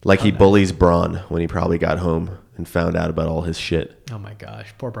 Like he bullies Braun when he probably got home and found out about all his shit. Oh my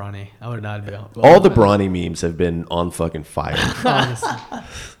gosh, poor Bronny. I would not be. All the Bronny memes have been on fucking fire. Honestly.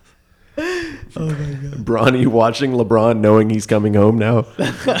 Oh my god. Bronny watching LeBron knowing he's coming home now.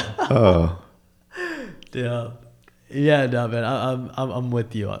 Oh. Yeah. Yeah, no, man, I'm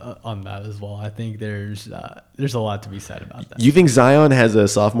with you on that as well. I think there's a lot to be said about that. You think Zion has a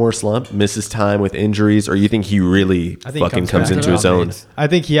sophomore slump, misses time with injuries, or you think he really fucking comes into his own? I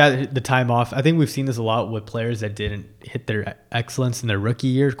think he had the time off. I think we've seen this a lot with players that didn't hit their excellence in their rookie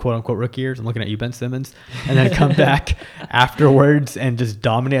years, quote unquote rookie years. I'm looking at you, Ben Simmons, and then come back afterwards and just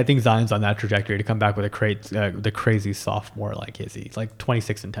dominate. I think Zion's on that trajectory to come back with the crazy sophomore like his. He's like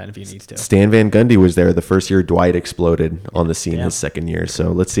 26 and 10 if he needs to. Stan Van Gundy was there the first year Dwight exploded on the scene his second year.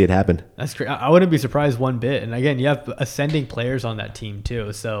 So let's see it happen. That's great. I wouldn't be surprised one bit. And again, you have ascending players on that team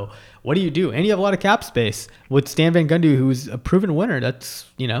too. So what do you do? And you have a lot of cap space with Stan Van Gundy, who's a proven winner. That's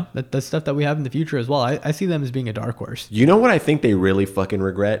that's stuff that we have in the future as well. I see them as being a dark horse. You know what I think they really fucking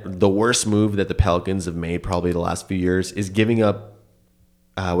regret? The worst move that the Pelicans have made probably the last few years is giving up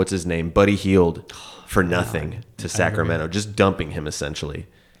what's his name, Buddy Hield, for nothing to Sacramento, just dumping him essentially.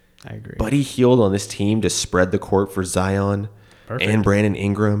 I agree. Buddy Hield on this team to spread the court for Zion and Brandon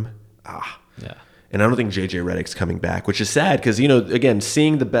Ingram. Yeah. And I don't think JJ Redick's coming back, which is sad because, again,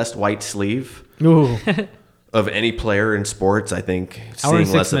 seeing the best white sleeve Ooh. of any player in sports, I think Hour and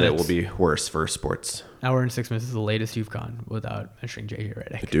seeing less 6 of it minutes. will be worse for sports. Hour and 6 minutes is the latest you've gone without mentioning JJ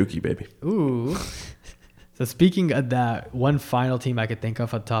Redick. Dookie, baby. Ooh. So speaking of that, one final team I could think of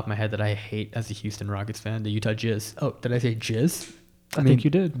off the top of my head that I hate as a Houston Rockets fan, the Utah Jazz. Oh, did I say Jizz? I think you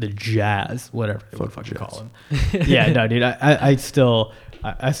did. The Jazz, whatever they would fucking call them. Yeah, no, dude. I still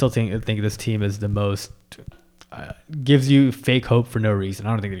think this team is the most gives you fake hope for no reason. I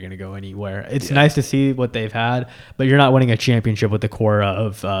don't think they're going to go anywhere. It's nice to see what they've had, but you're not winning a championship with the core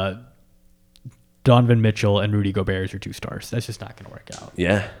of Donovan Mitchell and Rudy Gobert as your 2 stars. That's just not going to work out.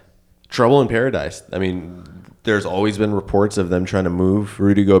 Yeah. Trouble in paradise. I mean, there's always been reports of them trying to move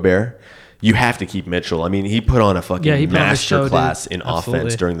Rudy Gobert. You have to keep Mitchell. I mean, he put on a fucking master class in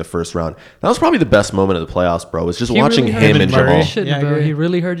offense during the first round. That was probably the best moment of the playoffs, bro. Was just watching him and Jamal. He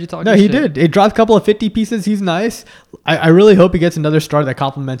really heard you talking. No, he did. It dropped a couple of 50 pieces. He's nice. I really hope he gets another star that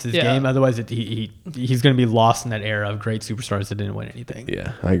complements his game. Otherwise, he's going to be lost in that era of great superstars that didn't win anything.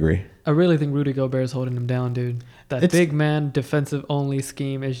 Yeah, I agree. I really think Rudy Gobert is holding him down, dude. That big man defensive only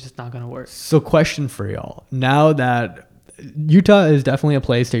scheme is just not going to work. So question for y'all. Now that Utah is definitely a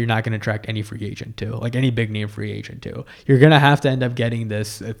place that you're not going to attract any free agent to, like any big name free agent to. You're going to have to end up getting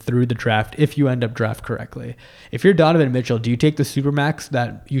this through the draft if you end up draft correctly. If you're Donovan Mitchell, do you take the supermax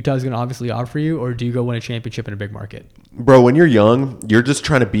that Utah is going to obviously offer you, or do you go win a championship in a big market? Bro, when you're young, you're just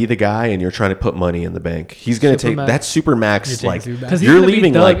trying to be the guy and you're trying to put money in the bank. He's going to take Supermax. that supermax. You're taking Like, supermax. Because you're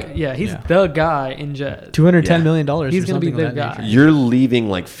leaving like he's the guy in Jazz. $210 million. He's or gonna be something of the that guy. nature. you're leaving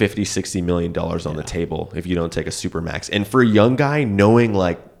like $50-60 million on the table if you don't take a supermax. And for a young guy, knowing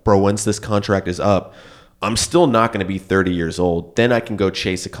like, bro, once this contract is up, I'm still not going to be 30 years old. Then I can go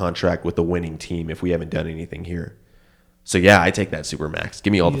chase a contract with a winning team if we haven't done anything here. So yeah, I take that supermax.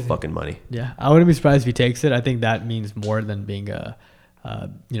 Give me all the fucking money. Yeah, I wouldn't be surprised if he takes it. I think that means more than being being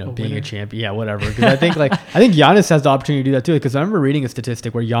winner. a champion. Yeah, whatever. Because I think Giannis has the opportunity to do that too. Because I remember reading a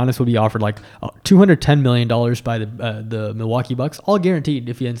statistic where Giannis would be offered like $210 million by the Milwaukee Bucks, all guaranteed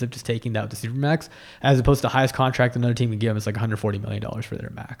if he ends up just taking that with the supermax, as opposed to the highest contract another team can give him is like $140 million for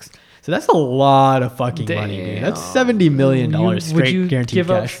their max. So that's a lot of fucking money, dude. That's $70 million straight Would you guaranteed give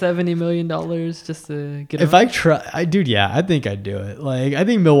cash. up $70 million just to get If him? I try, I think I'd do it. Like, I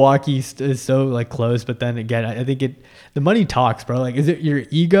think Milwaukee is so like close, but then again, I think the money talks, bro. Like, is it your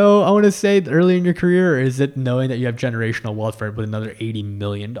ego, I want to say, early in your career, or is it knowing that you have generational wealth for it with another $80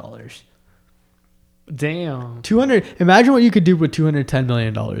 million? Damn. 200. Imagine what you could do with $210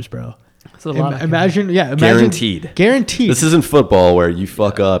 million, bro. That's a lot. Imagine. Guaranteed. This isn't football where you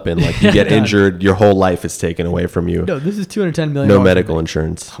fuck up and like you get Done. injured, your whole life is taken away from you. No, this is $210 million. No medical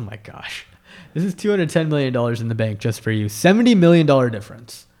insurance. Oh my gosh. This is $210 million in the bank just for you. $70 million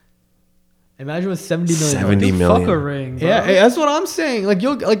difference. Imagine with $70 million. 70 Dude, million. fuck a ring, bro. Yeah, hey, that's what I'm saying. Like,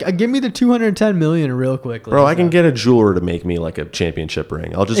 you'll give me the $210 million real quick. Bro, I can get a jeweler to make me like a championship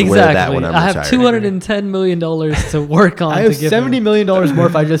ring. I'll just wear that when I'm I retired. have $210 million to work on. I have to give $70 him. million more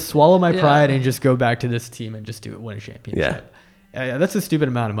if I just swallow my Yeah. pride and just go back to this team and just win a championship. Yeah, that's a stupid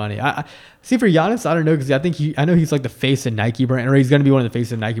amount of money. I see for Giannis, I don't know, because I know he's like the face of Nike brand, or he's going to be one of the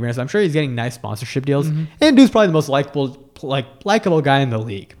faces of Nike brands. So I'm sure he's getting nice sponsorship deals. And dude's probably the most likable guy in the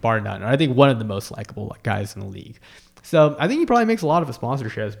league, bar none. Or I think one of the most likable guys in the league. So I think he probably makes a lot of his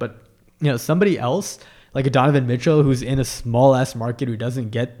sponsorships. But somebody else like a Donovan Mitchell, who's in a small ass market, who doesn't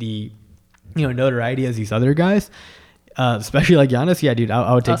get the notoriety as these other guys, especially like Giannis. Yeah, dude,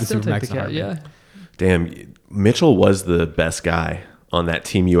 I would take I'll the still Supermax. take the cat. Yeah. Damn, Mitchell was the best guy on that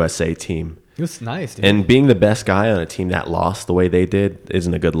Team USA team. It was nice, dude. And being the best guy on a team that lost the way they did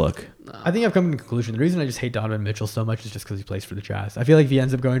isn't a good look. I think I've come to the conclusion. The reason I just hate Donovan Mitchell so much is just because he plays for the Jazz. I feel like if he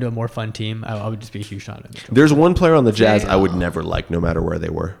ends up going to a more fun team, I would just be a huge Donovan Mitchell. There's one player on the Jazz I would never like, no matter where they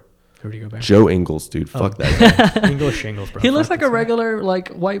were. Who do you go back? Joe Ingles, dude. Fuck that guy. English shingles, bro. He looks Fuck like a this guy.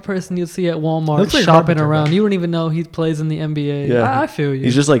 regular white person you'd see at Walmart Looks like shopping Carpenter, around. bro. You don't even know he plays in the NBA. Yeah. I feel you.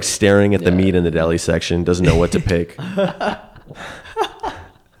 He's just like staring at the Yeah. meat in the deli section, doesn't know what to pick.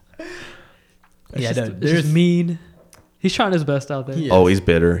 Yeah, it's just, dude, it's just mean. He's trying his best out there. He is. Oh, he's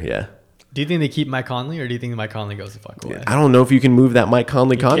bitter. Yeah. Do you think they keep Mike Conley, or do you think Mike Conley goes the fuck away? I don't know if you can move that Mike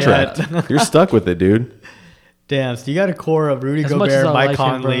Conley contract. can't. You're stuck with it, dude. Damn, so you got a core of Rudy As much as Gobert, I Mike like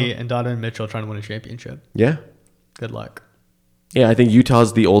him, Conley, bro. and Donovan Mitchell trying to win a championship. Yeah. Good luck. Yeah, I think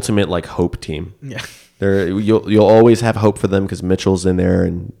Utah's the ultimate like hope team. Yeah. You'll always have hope for them because Mitchell's in there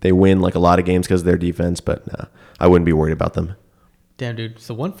and they win like a lot of games because of their defense. But nah, I wouldn't be worried about them. Damn, dude.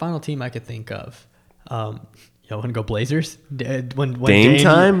 So one final team I could think of. Yo, want to go Blazers? When Dame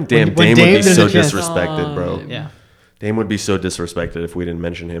time? Damn, Dame would be so disrespected, bro. Yeah. Dame would be so disrespected if we didn't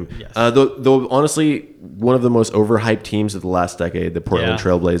mention him. Yes. Though honestly, one of the most overhyped teams of the last decade, the Portland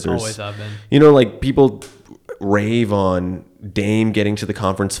Trailblazers. Always have been. Like people rave on Dame getting to the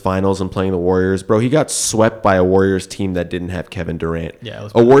conference finals and playing the Warriors. Bro, he got swept by a Warriors team that didn't have Kevin Durant. Yeah, it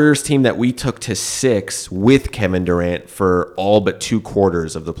was a Warriors team that we took to 6 with Kevin Durant for all but 2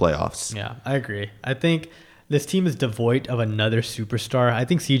 quarters of the playoffs. Yeah, I agree. I think this team is devoid of another superstar. I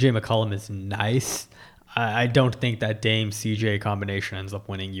think CJ McCollum is nice. I don't think that Dame CJ combination ends up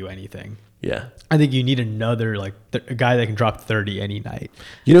winning you anything. Yeah. I think you need another a guy that can drop 30 any night.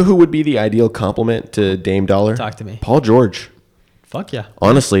 You know who would be the ideal complement to Dame Dollar? Talk to me. Paul George. Fuck yeah.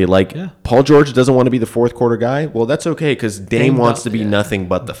 Honestly, Yeah. Paul George doesn't want to be the fourth quarter guy. Well, that's okay because Dame wants to be yeah. nothing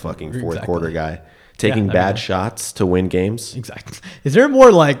but the fucking fourth Exactly. quarter guy, taking that'd be bad nice. shots to win games. Exactly. Is there more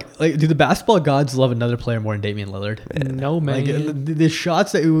like do the basketball gods love another player more than Damian Lillard? No, man. Like the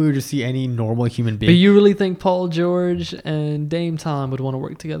shots that we would just see any normal human But being. you really think Paul George and Dame Time would want to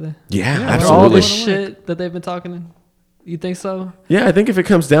work together? Yeah, For all absolutely. this shit that they've been talking? You think so? Yeah, I think if it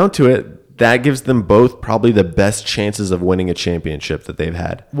comes down to it, that gives them both probably the best chances of winning a championship that they've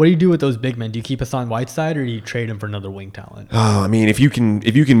had. What do you do with those big men? Do you keep Hassan Whiteside or do you trade him for another wing talent? Oh, I mean, if you can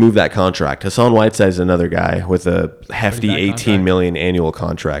move that contract, Hassan Whiteside is another guy with a hefty Pretty bad 18 million annual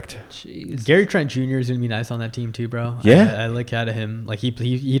contract. Jeez. Gary Trent Jr. is gonna be nice on that team too, bro. Yeah. I like out of him. Like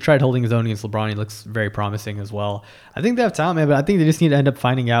he tried holding his own against LeBron. He looks very promising as well. I think they have talent, man, but I think they just need to end up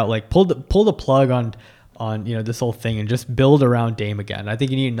finding out, like pull the plug on this whole thing and just build around Dame again. I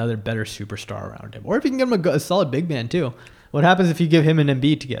think you need another better superstar around him, or if you can get him a solid big man too. What happens if you give him and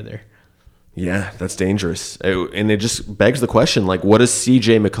Embiid together? Yeah, that's dangerous. And it just begs the question, like, what does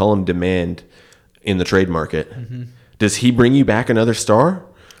CJ McCollum demand in the trade market? Mm-hmm. Does he bring you back another star?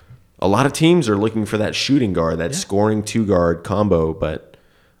 A lot of teams are looking for that shooting guard, that scoring 2-guard combo, but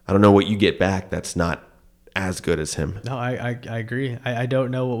I don't know what you get back that's not as good as him. No, I agree. I don't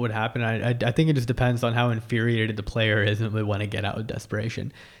know what would happen. I think it just depends on how infuriated the player is and would want to get out with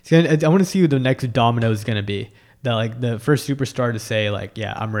desperation. I want to see who the next domino is going to be. The first superstar to say, like,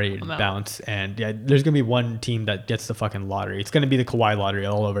 yeah, I'm ready to bounce. And yeah, there's going to be one team that gets the fucking lottery. It's going to be the Kawhi lottery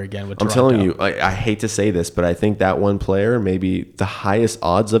all over again with Toronto. I'm telling you, I hate to say this, but I think that one player, maybe the highest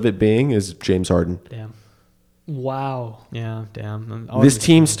odds of it being, is James Harden. Damn. Wow. Yeah, damn. This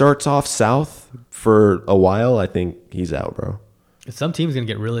team starts off south for a while. I think he's out, bro. Some team's going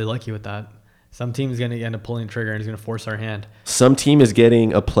to get really lucky with that. Some team's going to end up pulling the trigger and is going to force our hand. Some team is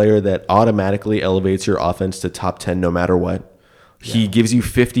getting a player that automatically elevates your offense to top 10 no matter what. Yeah. He gives you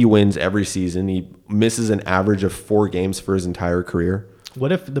 50 wins every season. He misses an average of 4 games for his entire career.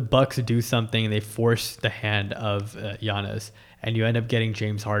 What if the Bucks do something and they force the hand of Giannis and you end up getting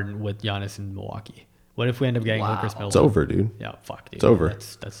James Harden with Giannis in Milwaukee? What if we end up getting Chris Middleton? It's over, dude. Yeah, fuck, dude. It's over.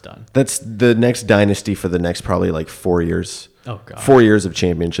 That's done. That's the next dynasty for the next probably like 4 years. Oh, God. 4 years of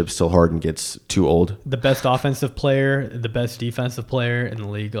championships till Harden gets too old. The best offensive player, the best defensive player in the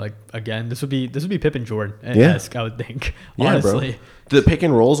league. Like, again, this would be Pippen and Jordan. Esque, I would think. Honestly. Yeah, bro. The pick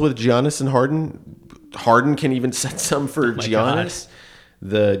and rolls with Giannis and Harden can even set some for Giannis. God.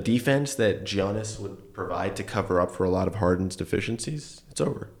 The defense that Giannis would provide to cover up for a lot of Harden's deficiencies, it's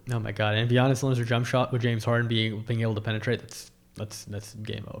over. Oh my God! And if Giannis learns a jump shot with James Harden being able to penetrate, that's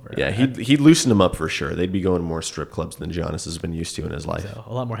game over. Yeah, he'd loosen them up for sure. They'd be going to more strip clubs than Giannis has been used to in his life. So,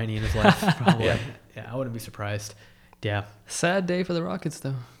 a lot more Henny in his life, probably. Yeah, I wouldn't be surprised. Yeah. Sad day for the Rockets,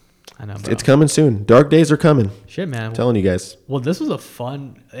 though. I know, bro. It's coming soon. Dark days are coming. Shit, man. I'm telling you guys. Well, this was a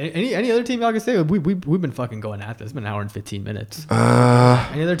fun. Any other team y'all can say? We've been fucking going at this. It's been an hour and 15 minutes.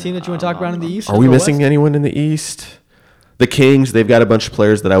 Any other team that you want to talk about in the East? Are we missing anyone in the East? The Kings. They've got a bunch of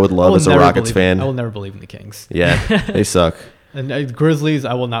players that I would love as a Rockets fan. I will never believe in the Kings. Yeah, they suck. And Grizzlies,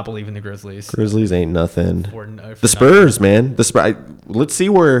 I will not believe in the Grizzlies. Grizzlies ain't nothing. For the Spurs, man. Let's see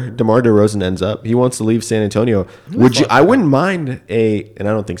where DeMar DeRozan ends up. He wants to leave San Antonio. I wouldn't mind and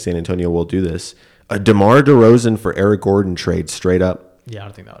I don't think San Antonio will do this, a DeMar DeRozan for Eric Gordon trade straight up. Yeah, I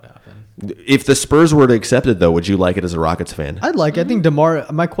don't think that would happen. If the Spurs were to accept it, though, would you like it as a Rockets fan? I'd like it. I think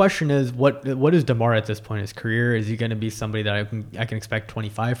DeMar. My question is, what is DeMar at this point in his career? Is he going to be somebody that I can expect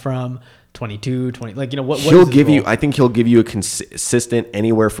 25 from, 22, 20? Like, what he'll give you. I think he'll give you a consistent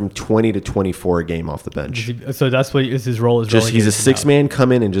anywhere from 20 to 24 a game off the bench. So that's what is his role? Just he's a 6-man,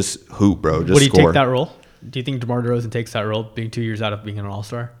 come in and just hoop, bro. Just would he score. Take that role? Do you think DeMar DeRozan takes that role, being 2 years out of being an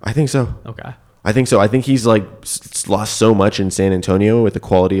All-Star? I think so. Okay. I think so. I think he's like lost so much in San Antonio with the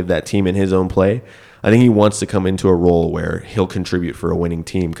quality of that team in his own play. I think he wants to come into a role where he'll contribute for a winning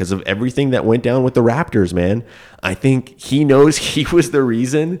team because of everything that went down with the Raptors, man. I think he knows he was the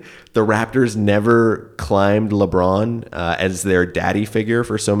reason the Raptors never climbed LeBron as their daddy figure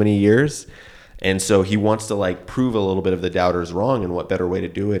for so many years. And so he wants to like prove a little bit of the doubters wrong. And what better way to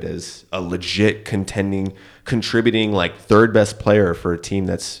do it is a legit contributing like third best player for a team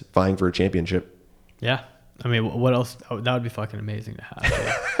that's vying for a championship. Yeah. I mean, what else? Oh, that would be fucking amazing to have.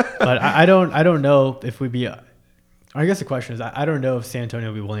 Yeah. But I don't know if we'd be. I guess the question is, I don't know if San Antonio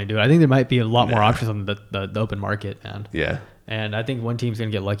would be willing to do it. I think there might be a lot more options on the open market, man. Yeah. And I think one team's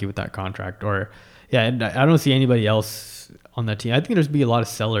gonna get lucky with that contract, and I don't see anybody else on that team. I think there's be a lot of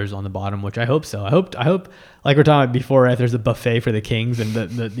sellers on the bottom, which I hope so. I hope like we're talking about before, if there's a buffet for the Kings and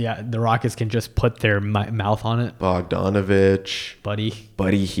the Rockets can just put their mouth on it. Bogdanovich,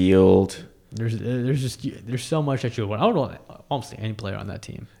 Buddy Hield. There's so much that you want. I don't know almost any player on that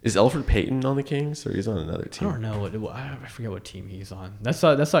team. Is Elfrid Payton on the Kings or he's on another team? I don't know. I forget what team he's on. That's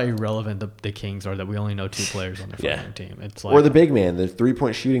how irrelevant the Kings are that we only know 2 players on their fucking team. It's like, or the big man, the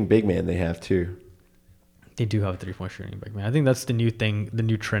 3-point shooting big man they have too. They do have a 3-point shooting big man. I think that's the new thing, the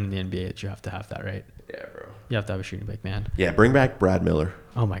new trend in the NBA that you have to have that, right? Yeah, bro. You have to have a shooting big man. Yeah, bring back Brad Miller.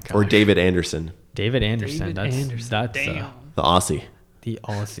 Oh my god. Or David Anderson. That's Damn. The Aussie. The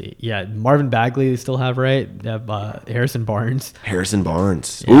Aussie. Yeah, Marvin Bagley they still have, right? They have Harrison Barnes. Harrison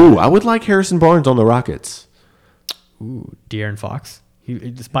Barnes. Yeah. Ooh, I would like Harrison Barnes on the Rockets. Ooh, De'Aaron Fox.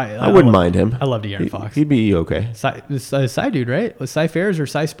 I wouldn't mind him. I love De'Aaron Fox. He'd be okay. Cy dude, right? Was Cy Fairs or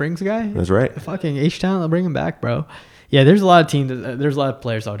Cy Springs guy? That's right. Fucking H-Town, I'll bring him back, bro. Yeah, there's a lot of teams. There's a lot of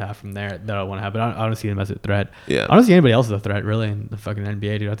players I would have from there that I want to have, but I don't see them as a threat. Yeah. I don't see anybody else as a threat, really, in the fucking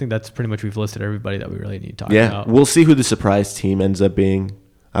NBA, dude. I think that's pretty much we've listed everybody that we really need to talk about. We'll see who the surprise team ends up being.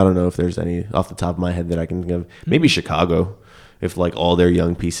 I don't know if there's any off the top of my head that I can think of. Maybe Chicago, if like all their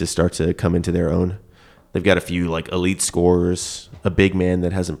young pieces start to come into their own. They've got a few like elite scorers, a big man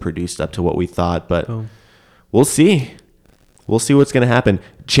that hasn't produced up to what we thought, but we'll see. We'll see what's going to happen.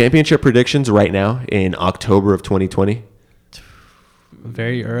 Championship predictions right now in October of 2020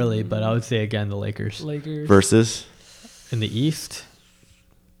 Very early, but I would say again the Lakers. versus. In the East,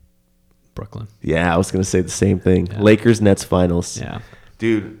 Brooklyn. Yeah, I was going to say the same thing. Yeah. Lakers Nets finals. Yeah.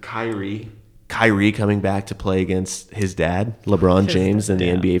 Dude, Kyrie coming back to play against his dad, LeBron James, in the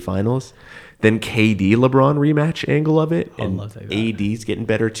NBA Finals. Then KD LeBron rematch angle of it. I'd And love to take that. AD's getting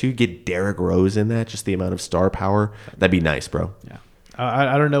better too. Get Derrick Rose in that. Just the amount of star power. That'd be nice, bro. Yeah.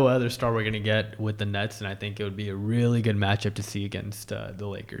 I don't know what other star we're going to get with the Nets, and I think it would be a really good matchup to see against the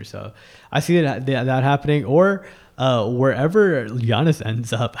Lakers. So I see that happening, or wherever Giannis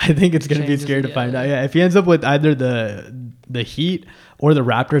ends up. I think it's going to be scary to find out. Yeah, if he ends up with either the Heat or the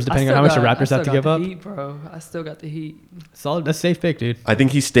Raptors, depending on how much the Raptors have to give up. Heat, bro. I still got the Heat. Solid. That's a safe pick, dude. I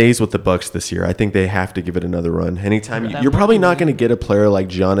think he stays with the Bucks this year. I think they have to give it another run. Anytime That you're probably might not be- going to get a player like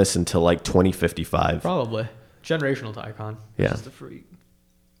Giannis until like 2055. Probably. Generational icon. Yeah. Just a freak.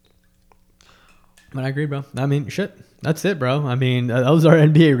 But I agree, bro. I mean, shit. That's it, bro. I mean, that was our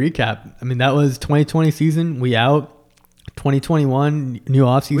NBA recap. I mean, that was 2020 season. We out. 2021 new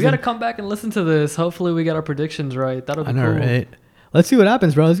offseason. We got to come back and listen to this. Hopefully, we got our predictions right. That'll be I know, cool. right? Let's see what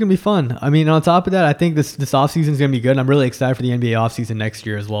happens, bro. It's gonna be fun. I mean, on top of that, I think this offseason is gonna be good. And I'm really excited for the NBA offseason next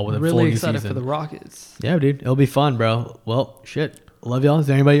year as well with a full Really new excited season. for the Rockets. Yeah, dude, it'll be fun, bro. Well, shit. Love y'all. Is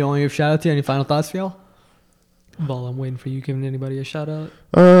there anybody you want to give a shout out to? Any final thoughts for y'all? Ball, I'm waiting for you giving anybody a shout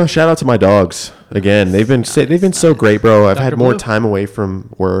out. Shout out to my dogs again. They've been so great, bro. I've Dr. had more Blue? time away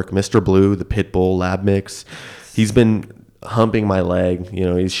from work. Mr. Blue, the pit bull lab mix, he's been humping my leg. You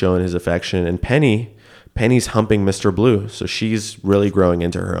know, he's showing his affection. And Penny's humping Mr. Blue, so she's really growing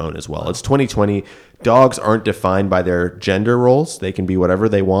into her own as well. It's 2020. Dogs aren't defined by their gender roles. They can be whatever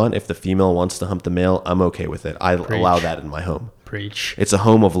they want. If the female wants to hump the male, I'm okay with it. I allow that in my home. Preach. It's a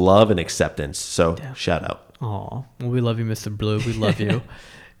home of love and acceptance. So shout out. Aw, well, we love you, Mr. Blue. We love you.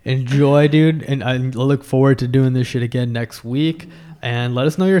 Enjoy, dude. And I look forward to doing this shit again next week. And let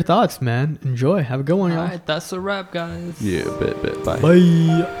us know your thoughts, man. Enjoy. Have a good one, All y'all. right, that's a wrap, guys. Yeah, bit. Bye.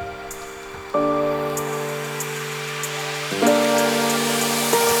 Bye.